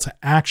call to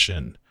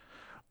action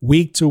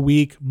week to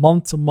week,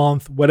 month to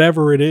month,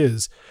 whatever it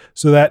is,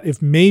 so that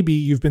if maybe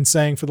you've been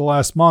saying for the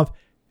last month,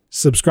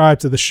 subscribe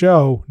to the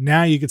show,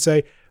 now you could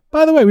say,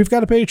 by the way, we've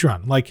got a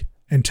Patreon, like,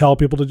 and tell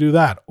people to do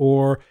that.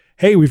 Or,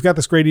 hey, we've got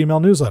this great email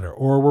newsletter,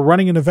 or we're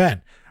running an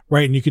event,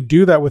 right? And you could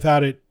do that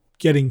without it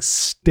getting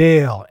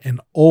stale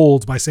and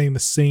old by saying the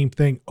same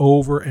thing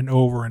over and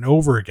over and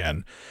over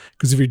again.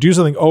 Because if you do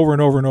something over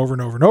and over and over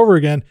and over and over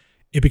again,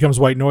 it becomes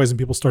white noise and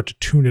people start to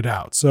tune it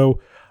out. So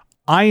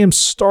I am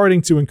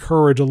starting to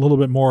encourage a little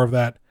bit more of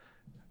that.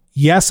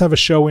 Yes, have a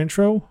show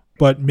intro,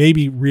 but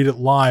maybe read it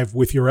live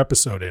with your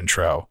episode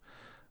intro.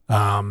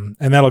 And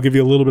that'll give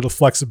you a little bit of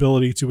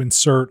flexibility to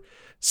insert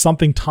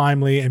something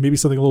timely and maybe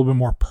something a little bit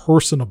more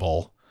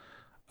personable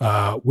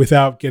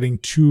without getting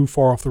too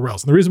far off the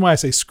rails. And the reason why I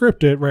say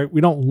script it, right? We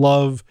don't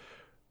love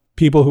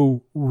people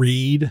who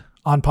read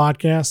on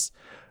podcasts,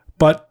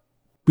 but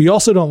we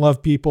also don't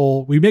love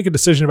people. We make a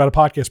decision about a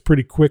podcast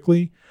pretty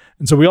quickly.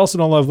 And so we also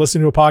don't love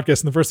listening to a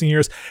podcast and the first thing you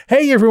hear is,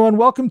 hey, everyone,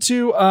 welcome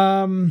to,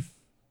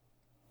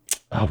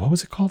 what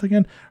was it called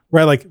again?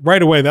 Right. Like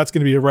right away, that's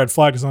going to be a red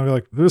flag. Because I'm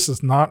like, this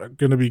is not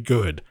going to be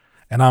good.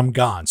 And I'm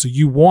gone. So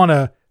you want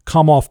to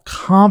come off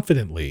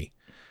confidently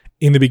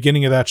in the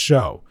beginning of that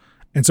show.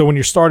 And so when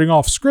you're starting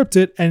off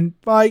scripted, and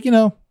by,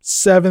 7th,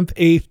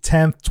 8th,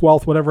 10th,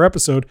 12th, whatever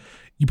episode,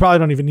 you probably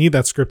don't even need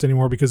that script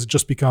anymore because it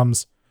just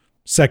becomes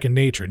second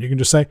nature. And you can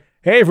just say,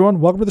 hey, everyone,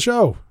 welcome to the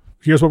show.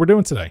 Here's what we're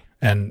doing today,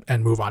 and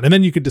move on. And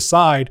then you could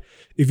decide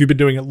if you've been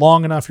doing it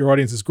long enough, your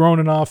audience has grown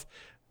enough,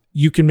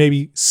 you can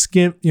maybe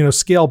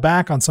scale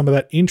back on some of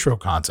that intro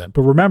content.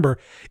 But remember,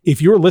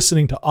 if you're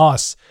listening to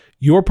us,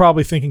 you're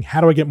probably thinking,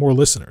 how do I get more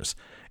listeners?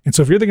 And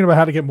so if you're thinking about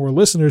how to get more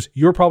listeners,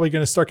 you're probably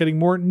going to start getting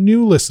more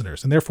new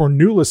listeners. And therefore,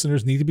 new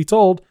listeners need to be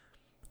told,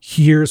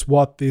 here's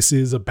what this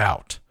is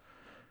about.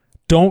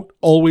 Don't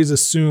always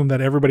assume that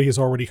everybody has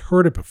already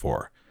heard it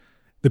before.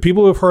 The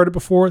people who have heard it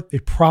before, they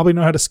probably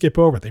know how to skip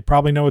over it. They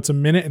probably know it's a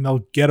minute and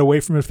they'll get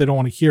away from it if they don't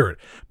want to hear it.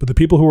 But the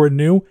people who are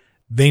new,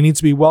 they need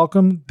to be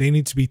welcomed. They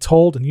need to be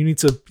told, and you need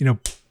to,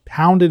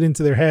 pound it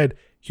into their head.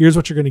 Here's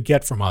what you're going to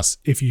get from us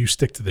if you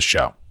stick to the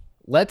show.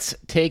 Let's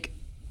take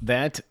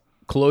that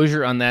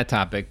closure on that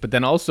topic, but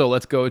then also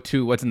let's go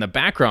to what's in the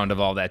background of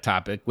all that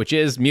topic, which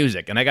is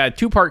music. And I got a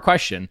two-part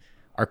question.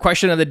 Our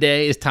question of the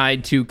day is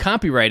tied to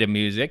copyrighted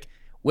music,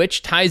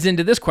 which ties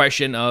into this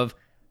question of,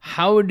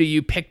 how do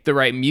you pick the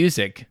right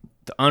music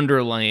to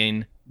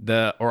underlie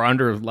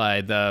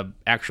the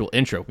actual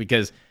intro?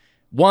 Because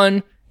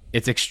one,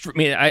 it's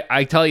extreme.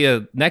 I tell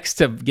you, next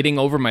to getting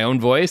over my own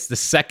voice, the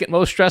second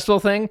most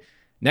stressful thing,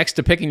 next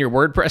to picking your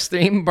WordPress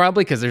theme,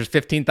 probably, because there's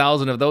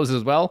 15,000 of those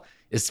as well,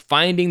 is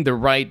finding the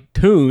right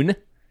tune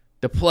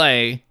to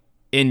play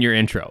in your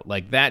intro.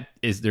 Like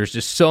there's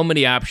just so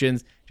many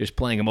options, just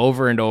playing them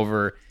over and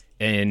over.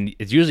 And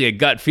it's usually a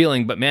gut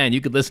feeling, but man,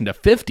 you could listen to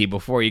 50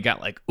 before you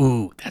got like,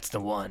 ooh, that's the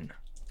one.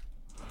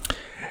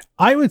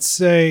 I would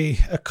say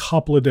a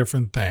couple of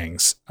different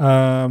things.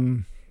 How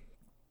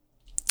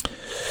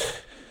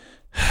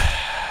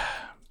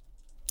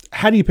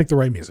do you pick the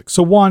right music?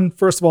 So one,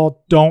 first of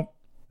all, don't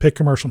pick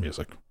commercial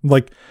music.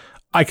 Like,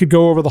 I could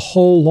go over the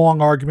whole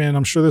long argument.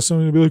 I'm sure there's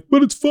someone who'll be like,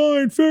 but it's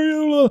fine,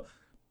 fair,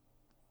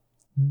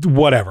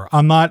 whatever.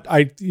 I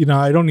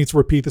don't need to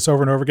repeat this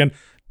over and over again.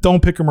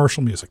 Don't pick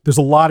commercial music. There's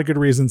a lot of good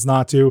reasons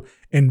not to,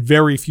 and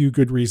very few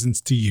good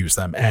reasons to use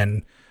them.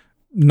 And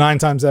 9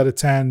 times out of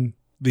 10,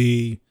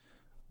 the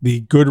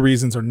good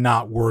reasons are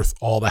not worth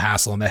all the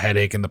hassle and the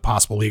headache and the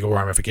possible legal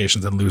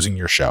ramifications and losing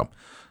your show.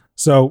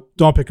 So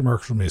don't pick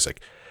commercial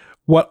music.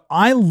 What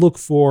I look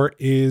for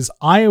is,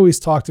 I always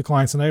talk to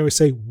clients and I always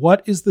say,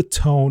 what is the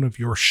tone of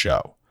your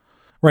show,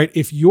 right?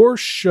 If your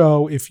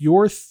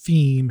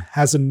theme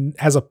has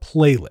a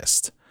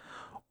playlist,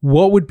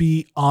 what would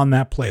be on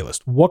that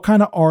playlist? What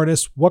kind of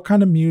artist, what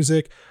kind of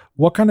music,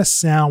 what kind of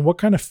sound, what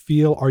kind of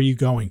feel are you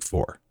going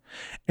for?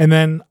 And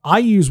then I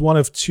use one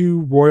of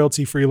 2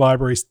 royalty-free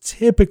libraries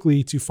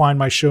typically to find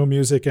my show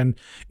music. And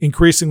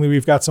increasingly,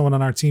 we've got someone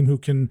on our team who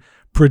can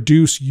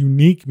produce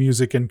unique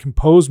music and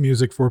compose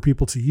music for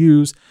people to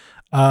use.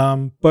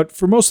 But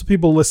for most of the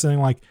people listening,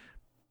 like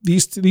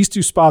these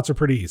 2 spots are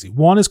pretty easy.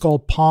 One is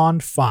called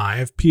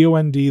Pond5,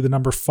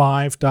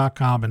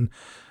 POND5.com. And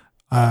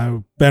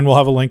Ben will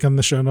have a link on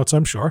the show notes,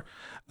 I'm sure.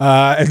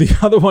 And the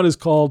other one is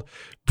called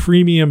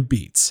Premium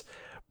Beats.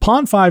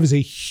 Pond5 is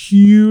a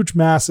huge,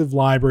 massive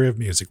library of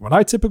music. What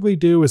I typically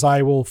do is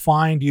I will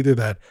find either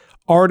that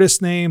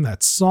artist name,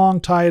 that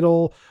song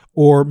title,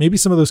 or maybe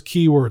some of those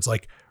keywords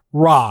like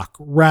rock,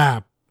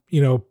 rap,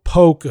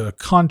 polka,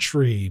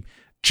 country,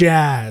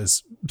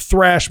 jazz,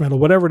 thrash metal,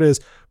 whatever it is.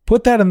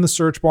 Put that in the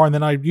search bar, and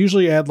then I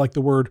usually add like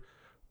the word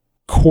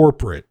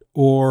corporate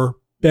or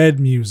bed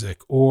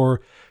music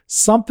or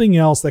something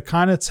else that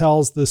kind of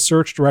tells the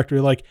search directory,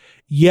 like,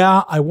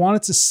 yeah, I want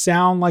it to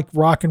sound like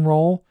rock and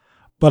roll,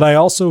 but I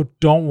also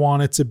don't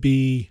want it to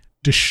be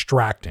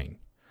distracting.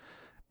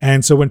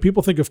 And so when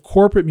people think of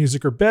corporate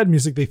music or bed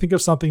music, they think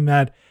of something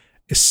that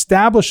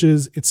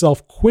establishes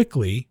itself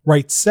quickly,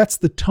 right? Sets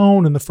the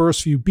tone in the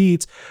first few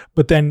beats,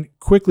 but then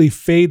quickly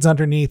fades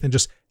underneath and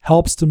just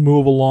helps to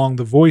move along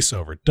the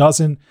voiceover.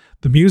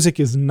 The music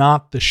is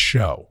not the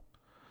show,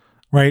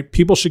 right?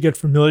 People should get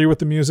familiar with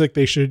the music.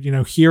 They should,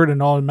 hear it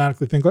and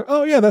automatically think like,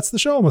 oh yeah, that's the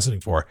show I'm listening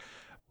for.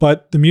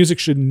 But the music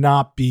should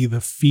not be the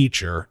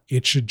feature.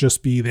 It should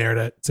just be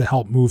there to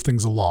help move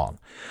things along.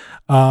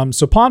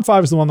 So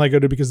Pond5 is the one that I go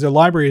to because their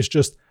library is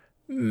just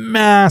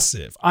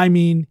massive. I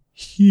mean,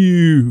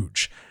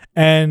 huge.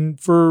 And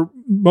for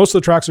most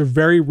of the tracks are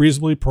very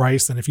reasonably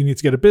priced. And if you need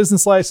to get a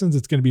business license,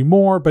 it's going to be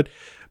more. But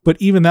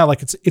even that,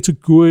 like it's a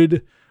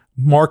good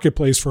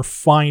marketplace for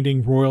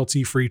finding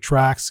royalty-free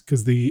tracks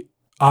because the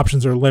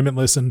options are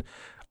limitless. And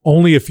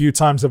only a few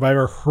times have I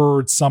ever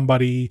heard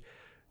somebody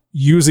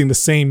using the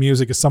same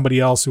music as somebody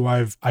else who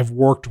I've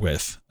worked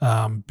with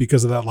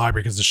because of that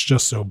library, because it's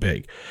just so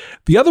big.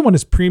 The other one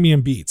is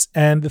Premium Beats.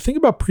 And the thing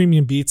about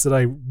Premium Beats that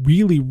I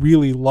really,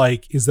 really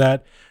like is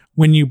that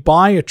when you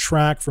buy a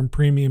track from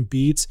Premium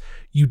Beats,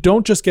 you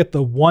don't just get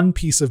the one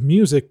piece of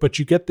music, but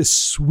you get this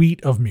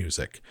suite of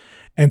music.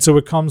 And so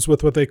it comes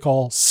with what they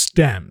call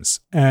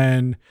stems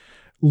and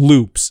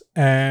loops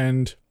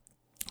and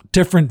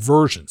different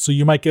versions. So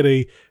you might get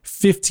a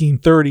 15,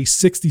 30,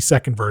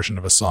 60-second version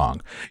of a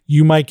song.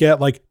 You might get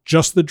like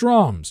just the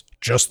drums,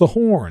 just the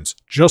horns,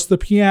 just the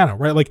piano,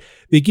 right? Like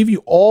they give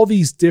you all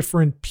these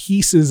different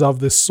pieces of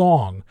this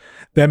song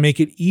that make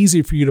it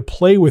easy for you to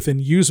play with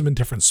and use them in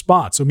different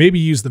spots. So maybe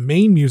use the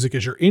main music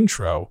as your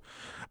intro,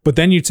 but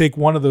then you take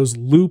one of those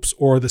loops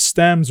or the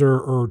stems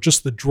or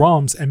just the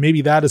drums, and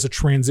maybe that is a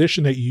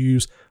transition that you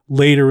use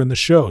later in the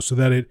show so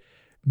that it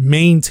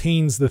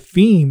maintains the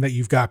theme that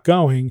you've got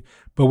going,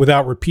 but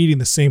without repeating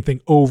the same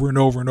thing over and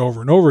over and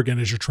over and over again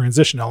as your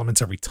transition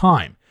elements every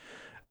time.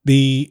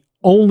 The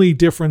only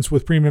difference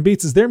with Premium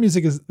Beats is their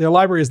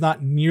library is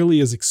not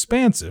nearly as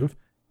expansive.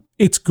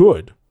 It's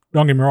good.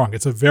 Don't get me wrong.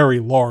 It's a very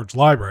large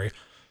library,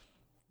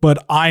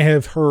 but I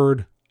have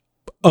heard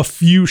a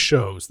few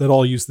shows that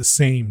all use the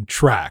same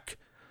track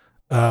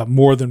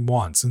more than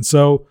once. And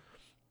so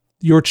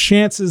your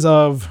chances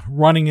of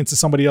running into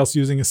somebody else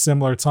using a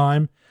similar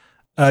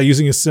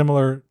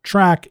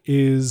track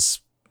is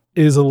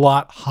a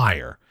lot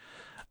higher.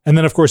 And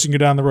then of course you can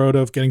go down the road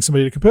of getting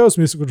somebody to compose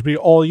music, which would be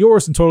all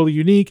yours and totally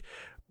unique.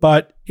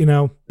 But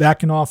that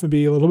can often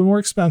be a little bit more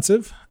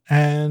expensive,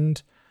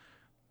 and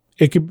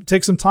it could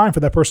take some time for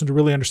that person to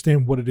really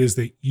understand what it is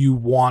that you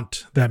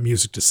want that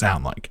music to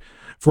sound like.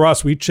 For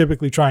us, we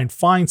typically try and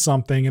find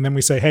something and then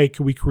we say, hey,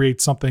 can we create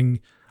something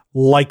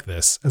like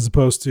this? As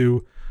opposed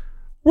to,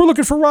 we're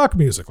looking for rock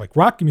music. Like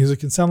rock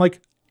music can sound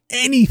like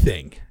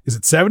anything. Is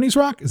it 70s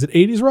rock? Is it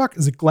 80s rock?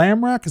 Is it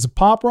glam rock? Is it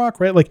pop rock?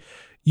 Right? Like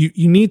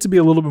you need to be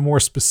a little bit more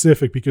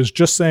specific, because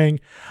just saying,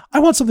 I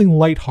want something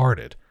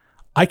lighthearted.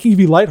 I can give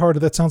you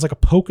lighthearted that sounds like a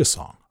polka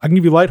song. I can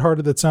give you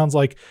lighthearted that sounds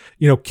like,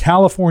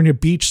 California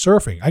beach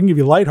surfing. I can give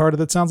you lighthearted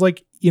that sounds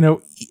like,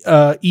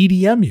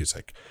 EDM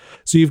music.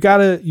 So you've got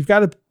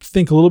to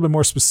think a little bit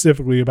more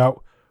specifically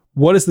about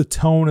what is the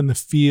tone and the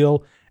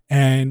feel,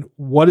 and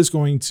what is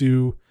going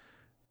to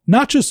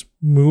not just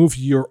move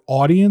your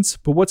audience,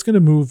 but what's going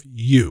to move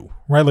you,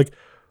 right? Like,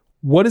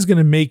 what is going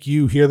to make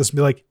you hear this and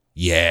be like,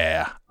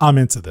 yeah, I'm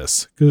into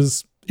this,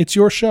 because it's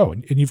your show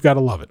and you've got to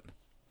love it.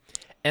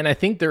 And I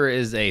think there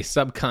is a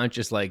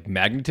subconscious like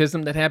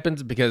magnetism that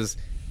happens, because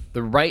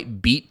the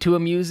right beat to a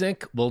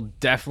music will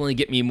definitely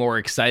get me more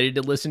excited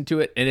to listen to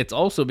it. And it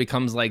also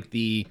becomes like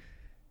the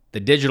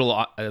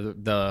digital,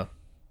 the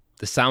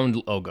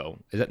sound logo.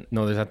 That's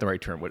not the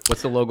right term.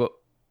 What's the logo?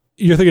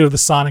 You're thinking of the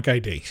Sonic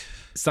ID.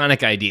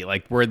 Sonic ID,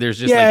 like where there's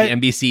just like the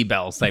NBC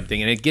bells type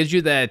thing. And it gives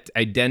you that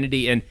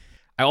identity. And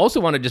I also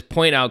want to just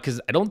point out,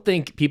 because I don't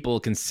think people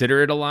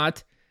consider it a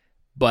lot,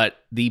 but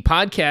the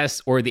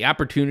podcast or the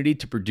opportunity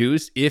to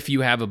produce, if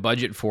you have a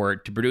budget for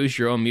it, to produce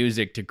your own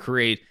music, to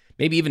create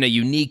maybe even a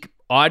unique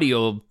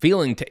audio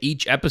feeling to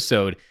each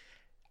episode,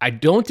 I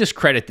don't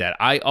discredit that.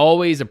 I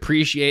always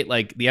appreciate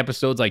like the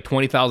episodes like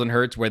 20,000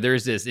 Hertz, where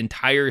there's this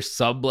entire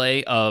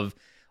sublay of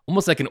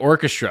almost like an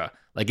orchestra,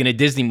 like in a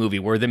Disney movie,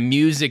 where the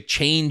music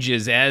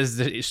changes as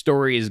the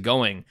story is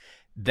going.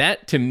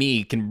 That to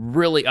me can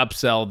really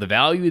upsell the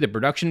value, the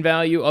production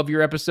value of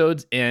your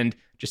episodes, and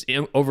just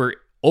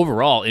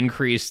overall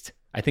increased,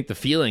 I think, the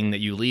feeling that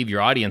you leave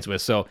your audience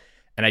with. So,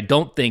 and I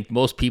don't think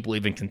most people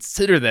even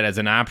consider that as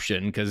an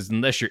option, because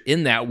unless you're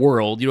in that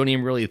world, you don't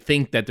even really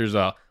think that there's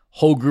a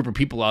whole group of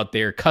people out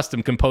there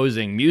custom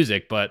composing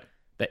music, but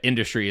that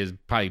industry is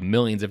probably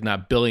millions, if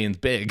not billions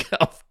big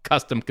of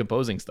custom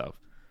composing stuff.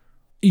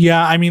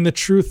 Yeah, I mean, the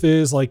truth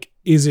is, like,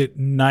 is it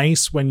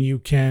nice when you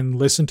can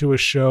listen to a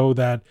show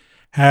that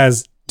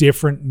has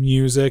different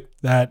music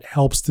that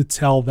helps to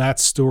tell that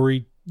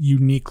story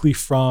uniquely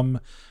from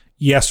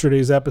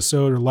yesterday's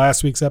episode or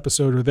last week's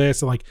episode or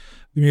this? And like,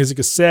 the music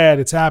is sad,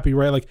 it's happy,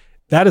 right? Like,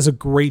 that is a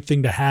great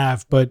thing to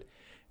have, but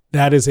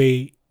that is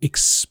a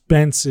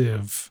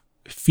expensive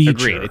feature.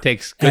 Agreed. It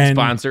takes good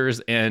sponsors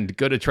and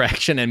good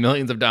attraction and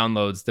millions of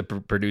downloads to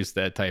produce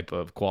that type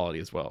of quality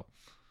as well.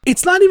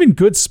 It's not even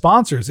good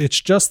sponsors. It's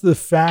just the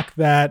fact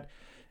that,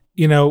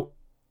 you know,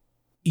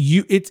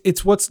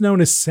 it's what's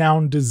known as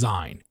sound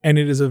design, and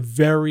it is a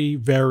very,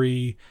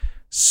 very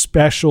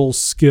special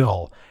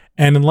skill.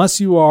 And unless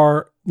you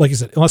are, like I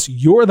said, unless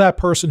you're that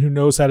person who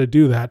knows how to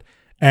do that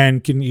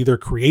and can either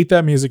create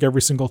that music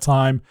every single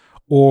time,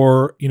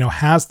 or, you know,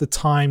 has the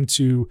time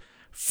to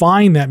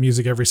find that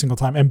music every single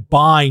time and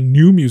buy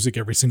new music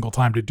every single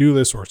time to do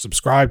this, or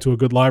subscribe to a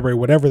good library,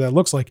 whatever that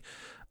looks like.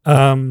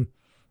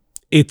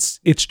 It's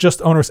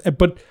just onerous.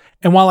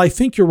 And while I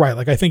think you're right,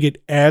 like, I think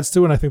it adds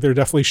to it, and I think there are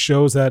definitely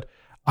shows that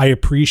I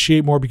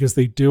appreciate more because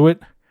they do it,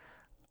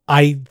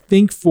 I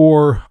think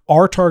for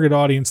our target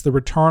audience, the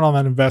return on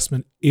that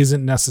investment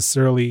isn't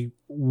necessarily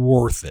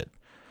worth it.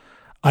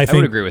 I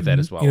would agree with that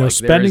as well. You know, like,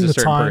 spending there is a the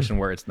certain time, person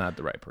where it's not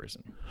the right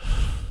person.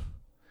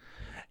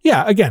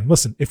 Yeah, again,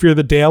 listen, if you're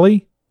the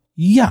Daily,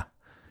 yeah,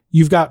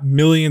 you've got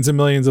millions and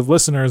millions of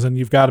listeners and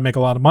you've got to make a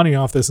lot of money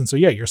off this. And so,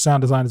 yeah, your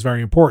sound design is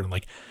very important.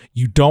 Like,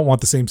 you don't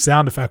want the same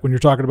sound effect when you're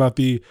talking about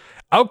the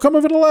outcome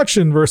of an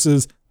election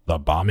versus the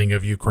bombing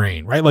of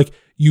Ukraine, right? Like,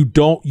 you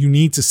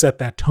need to set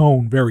that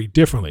tone very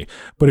differently.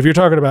 But if you're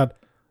talking about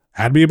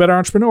how to be a better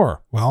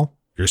entrepreneur, well,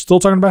 you're still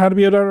talking about how to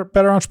be a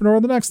better entrepreneur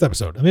in the next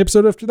episode, and the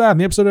episode after that, and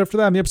the episode after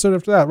that, and the episode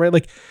after that, right?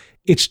 Like,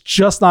 it's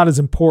just not as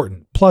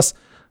important. Plus,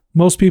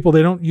 most people,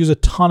 they don't use a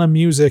ton of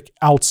music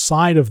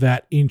outside of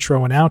that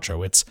intro and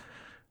outro. It's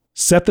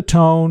set the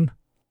tone,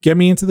 get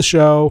me into the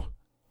show,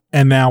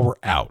 and now we're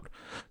out.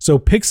 So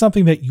pick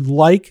something that you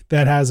like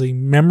that has a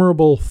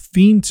memorable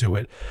theme to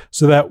it,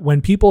 so that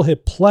when people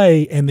hit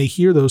play and they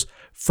hear those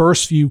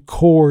first few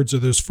chords or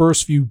those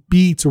first few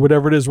beats or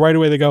whatever it is, right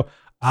away they go,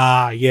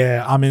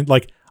 yeah,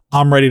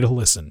 I'm ready to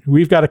listen.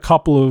 We've got a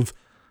couple of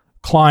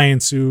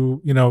clients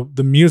who, you know,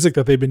 the music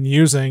that they've been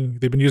using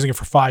it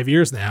for 5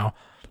 years now.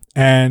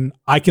 And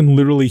I can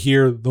literally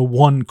hear the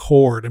one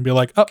chord and be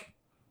like, oh,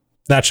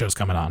 that show's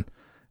coming on.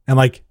 And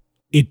like,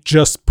 it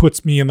just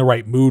puts me in the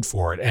right mood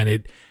for it. And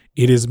it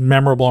is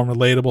memorable and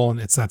relatable. And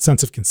it's that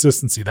sense of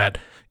consistency that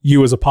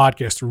you as a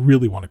podcaster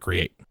really want to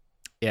create.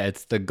 Yeah,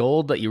 it's the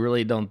gold that you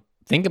really don't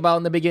think about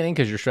in the beginning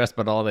because you're stressed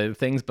about all the other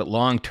things. But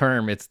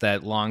long-term, it's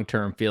that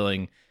long-term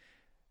feeling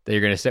that you're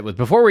going to sit with.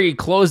 Before we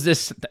close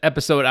this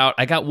episode out,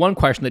 I got one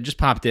question that just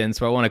popped in.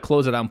 So I want to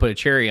close it out and put a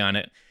cherry on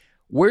it.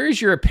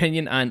 Where's your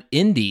opinion on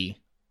indie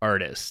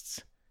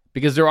artists?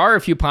 Because there are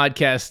a few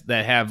podcasts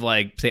that have,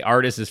 like, say,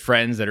 artists as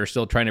friends that are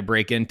still trying to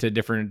break into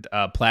different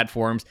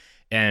platforms,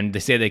 and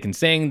they say they can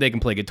sing, they can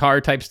play guitar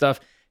type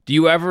stuff. Do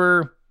you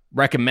ever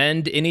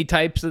recommend any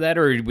types of that,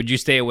 or would you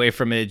stay away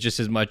from it just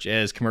as much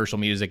as commercial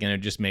music, and it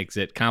just makes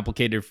it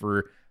complicated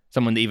for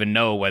someone to even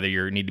know whether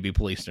you need to be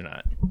policed or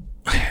not?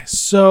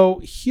 So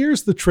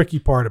here's the tricky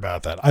part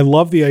about that. I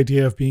love the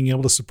idea of being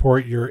able to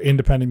support your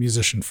independent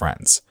musician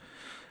friends.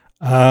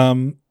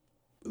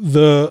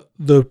 The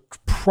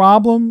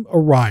problem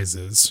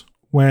arises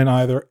when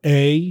either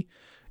A,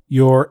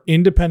 your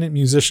independent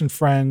musician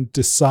friend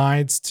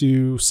decides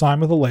to sign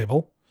with a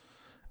label,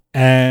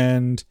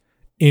 and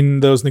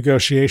in those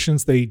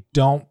negotiations, they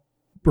don't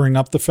bring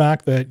up the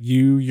fact that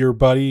your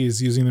buddy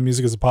is using the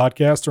music as a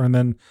podcaster, and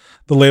then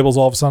the label's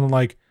all of a sudden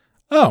like,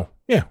 oh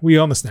yeah, we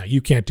own this now. You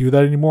can't do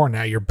that anymore.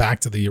 Now you're back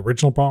to the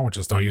original problem, which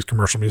is don't use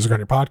commercial music on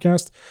your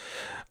podcast.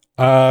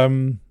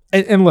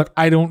 And look,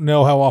 I don't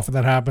know how often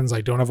that happens. I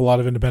don't have a lot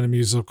of independent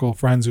musical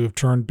friends who have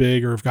turned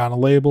big or have gotten a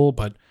label,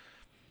 but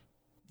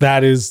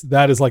that is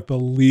like the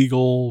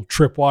legal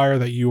tripwire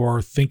that you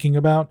are thinking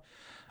about.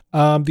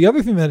 The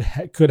other thing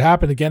that could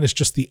happen again is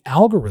just the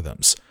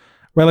algorithms,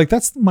 right? Like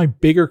that's my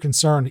bigger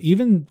concern.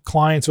 Even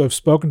clients who I've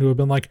spoken to have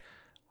been like,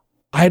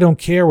 I don't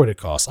care what it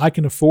costs. I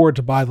can afford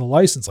to buy the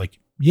license. Like,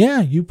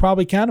 yeah, you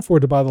probably can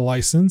afford to buy the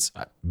license.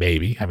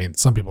 Maybe. I mean,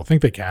 some people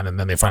think they can, and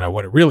then they find out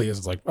what it really is.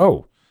 It's like,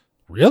 oh,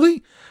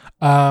 really?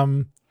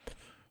 But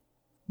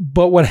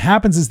what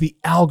happens is the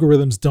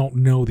algorithms don't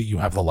know that you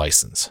have the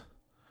license.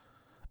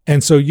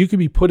 And so you could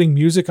be putting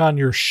music on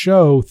your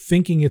show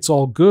thinking it's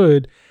all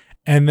good.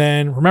 And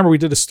then remember, we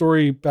did a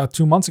story about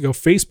 2 months ago.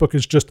 Facebook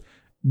is just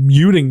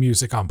muting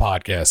music on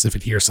podcasts if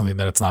it hears something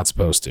that it's not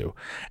supposed to.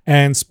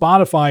 And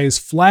Spotify is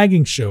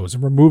flagging shows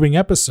and removing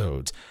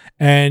episodes.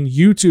 And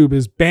YouTube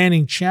is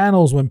banning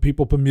channels when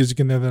people put music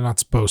in there they're not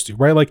supposed to,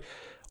 right? Like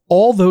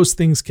all those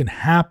things can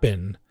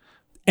happen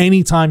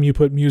anytime you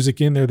put music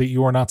in there that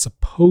you are not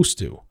supposed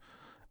to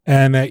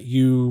and that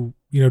you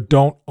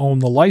don't own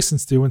the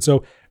license to. And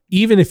so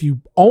even if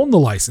you own the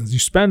license, you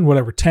spend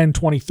whatever, $10,000,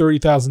 $20,000,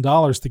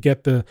 $30,000 to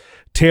get the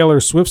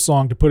Taylor Swift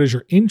song to put as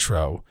your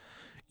intro,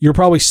 you're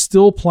probably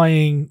still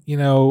playing,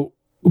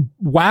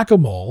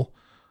 whack-a-mole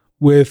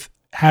with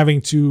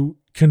having to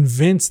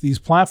convince these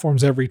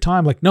platforms every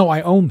time, like, no,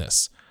 I own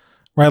this,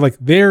 right? Like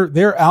their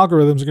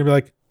algorithms are going to be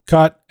like,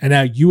 cut. And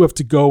now you have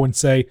to go and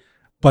say,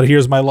 but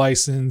here's my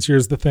license.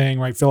 Here's the thing,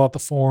 right? Fill out the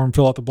form,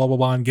 fill out the blah, blah,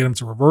 blah, and get them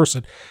to reverse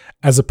it,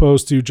 as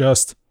opposed to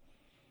just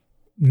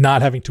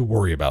not having to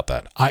worry about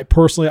that. I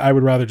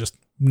would rather just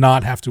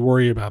not have to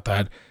worry about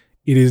that.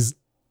 It is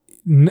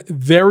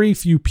very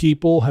few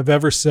people have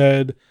ever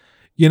said,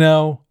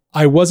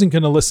 I wasn't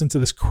going to listen to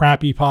this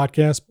crappy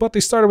podcast, but they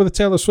started with a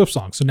Taylor Swift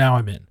song. So now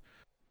I'm in.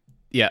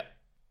 Yeah.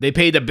 They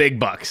paid the big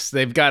bucks.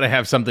 They've got to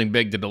have something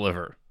big to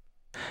deliver.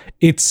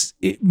 I think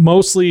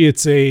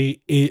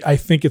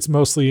it's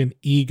mostly an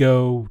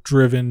ego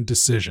driven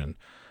decision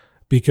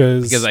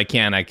because I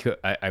can,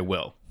 I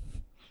will.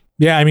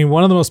 Yeah. I mean,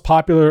 one of the most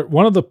popular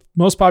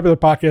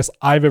podcasts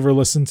I've ever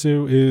listened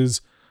to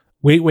is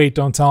Wait,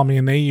 Don't Tell Me.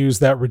 And they use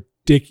that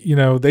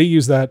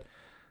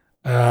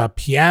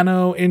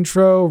piano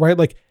intro, right?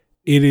 Like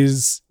it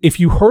is, if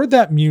you heard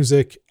that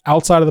music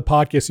outside of the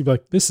podcast, you'd be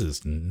like, this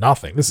is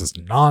nothing. This is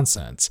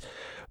nonsense.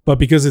 But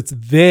because it's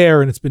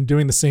there and it's been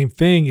doing the same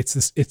thing,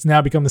 it's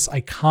now become this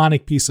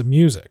iconic piece of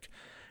music.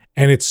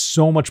 And it's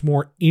so much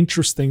more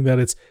interesting that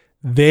it's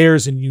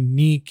theirs and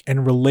unique and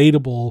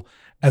relatable,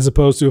 as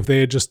opposed to if they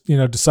had just,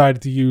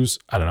 decided to use,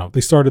 I don't know, they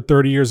started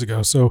 30 years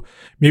ago. So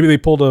maybe they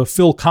pulled a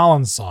Phil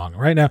Collins song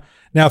right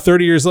now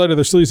 30 years later,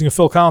 they're still using a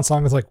Phil Collins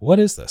song. It's like, what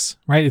is this?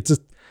 Right. It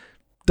just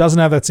doesn't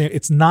have that same,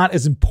 it's not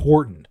as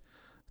important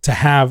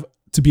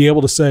to be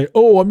able to say,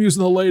 oh, I'm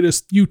using the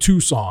latest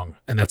U2 song.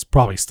 And that's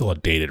probably still a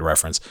dated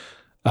reference.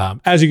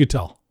 As you could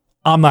tell,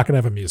 I'm not going to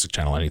have a music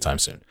channel anytime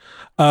soon.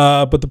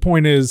 But the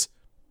point is,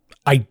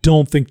 I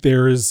don't think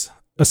there is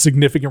a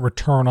significant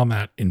return on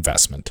that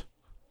investment.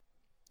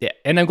 Yeah,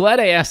 and I'm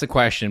glad I asked the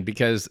question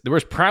because there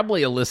was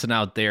probably a listen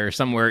out there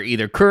somewhere,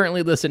 either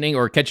currently listening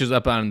or catches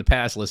up on in the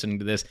past listening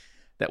to this,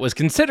 that was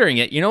considering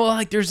it.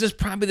 There's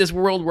probably this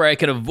world where I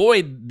could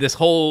avoid this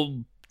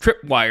whole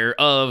tripwire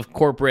of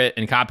corporate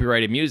and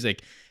copyrighted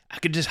music. I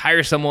could just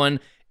hire someone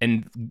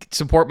and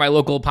support my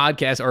local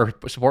podcast or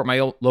support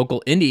my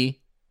local indie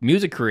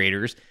music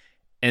creators.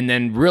 And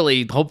then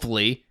really,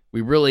 hopefully, we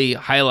really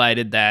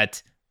highlighted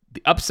that the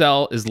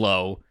upsell is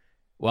low.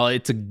 Well,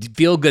 it's a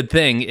feel-good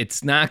thing.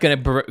 It's not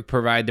going to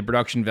provide the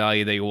production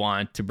value that you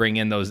want to bring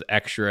in those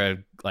extra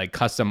like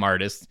custom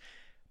artists.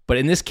 But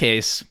in this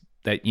case,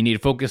 that you need to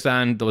focus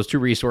on those two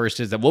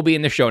resources that will be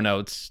in the show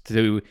notes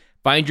to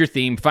find your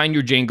theme, find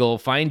your jingle,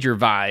 find your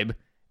vibe,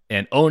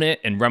 and own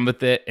it and run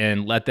with it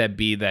and let that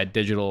be that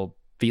digital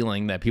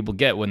feeling that people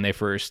get when they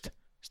first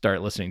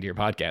start listening to your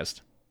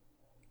podcast.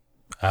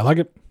 I like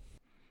it.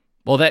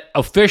 Well, that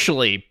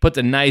officially puts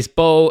a nice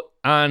bow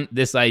on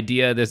this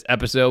idea, this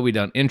episode. We've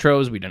done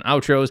intros, we've done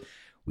outros.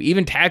 We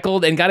even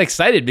tackled and got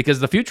excited because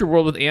the future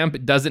world with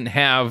AMP doesn't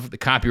have the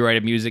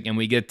copyrighted music, and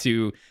we get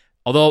to,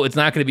 although it's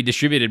not going to be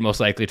distributed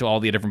most likely to all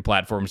the different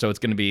platforms, so it's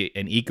going to be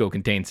an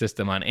eco-contained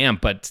system on AMP,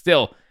 but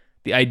still,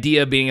 the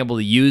idea of being able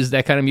to use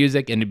that kind of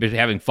music and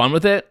having fun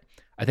with it,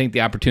 I think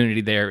the opportunity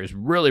there is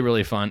really,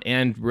 really fun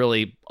and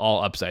really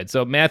all upside.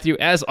 So, Matthew,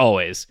 as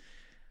always,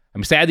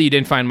 I'm sad that you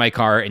didn't find my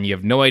car and you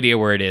have no idea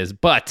where it is,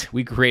 but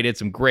we created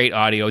some great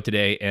audio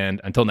today.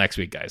 And until next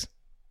week, guys.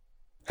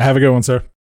 Have a good one, sir.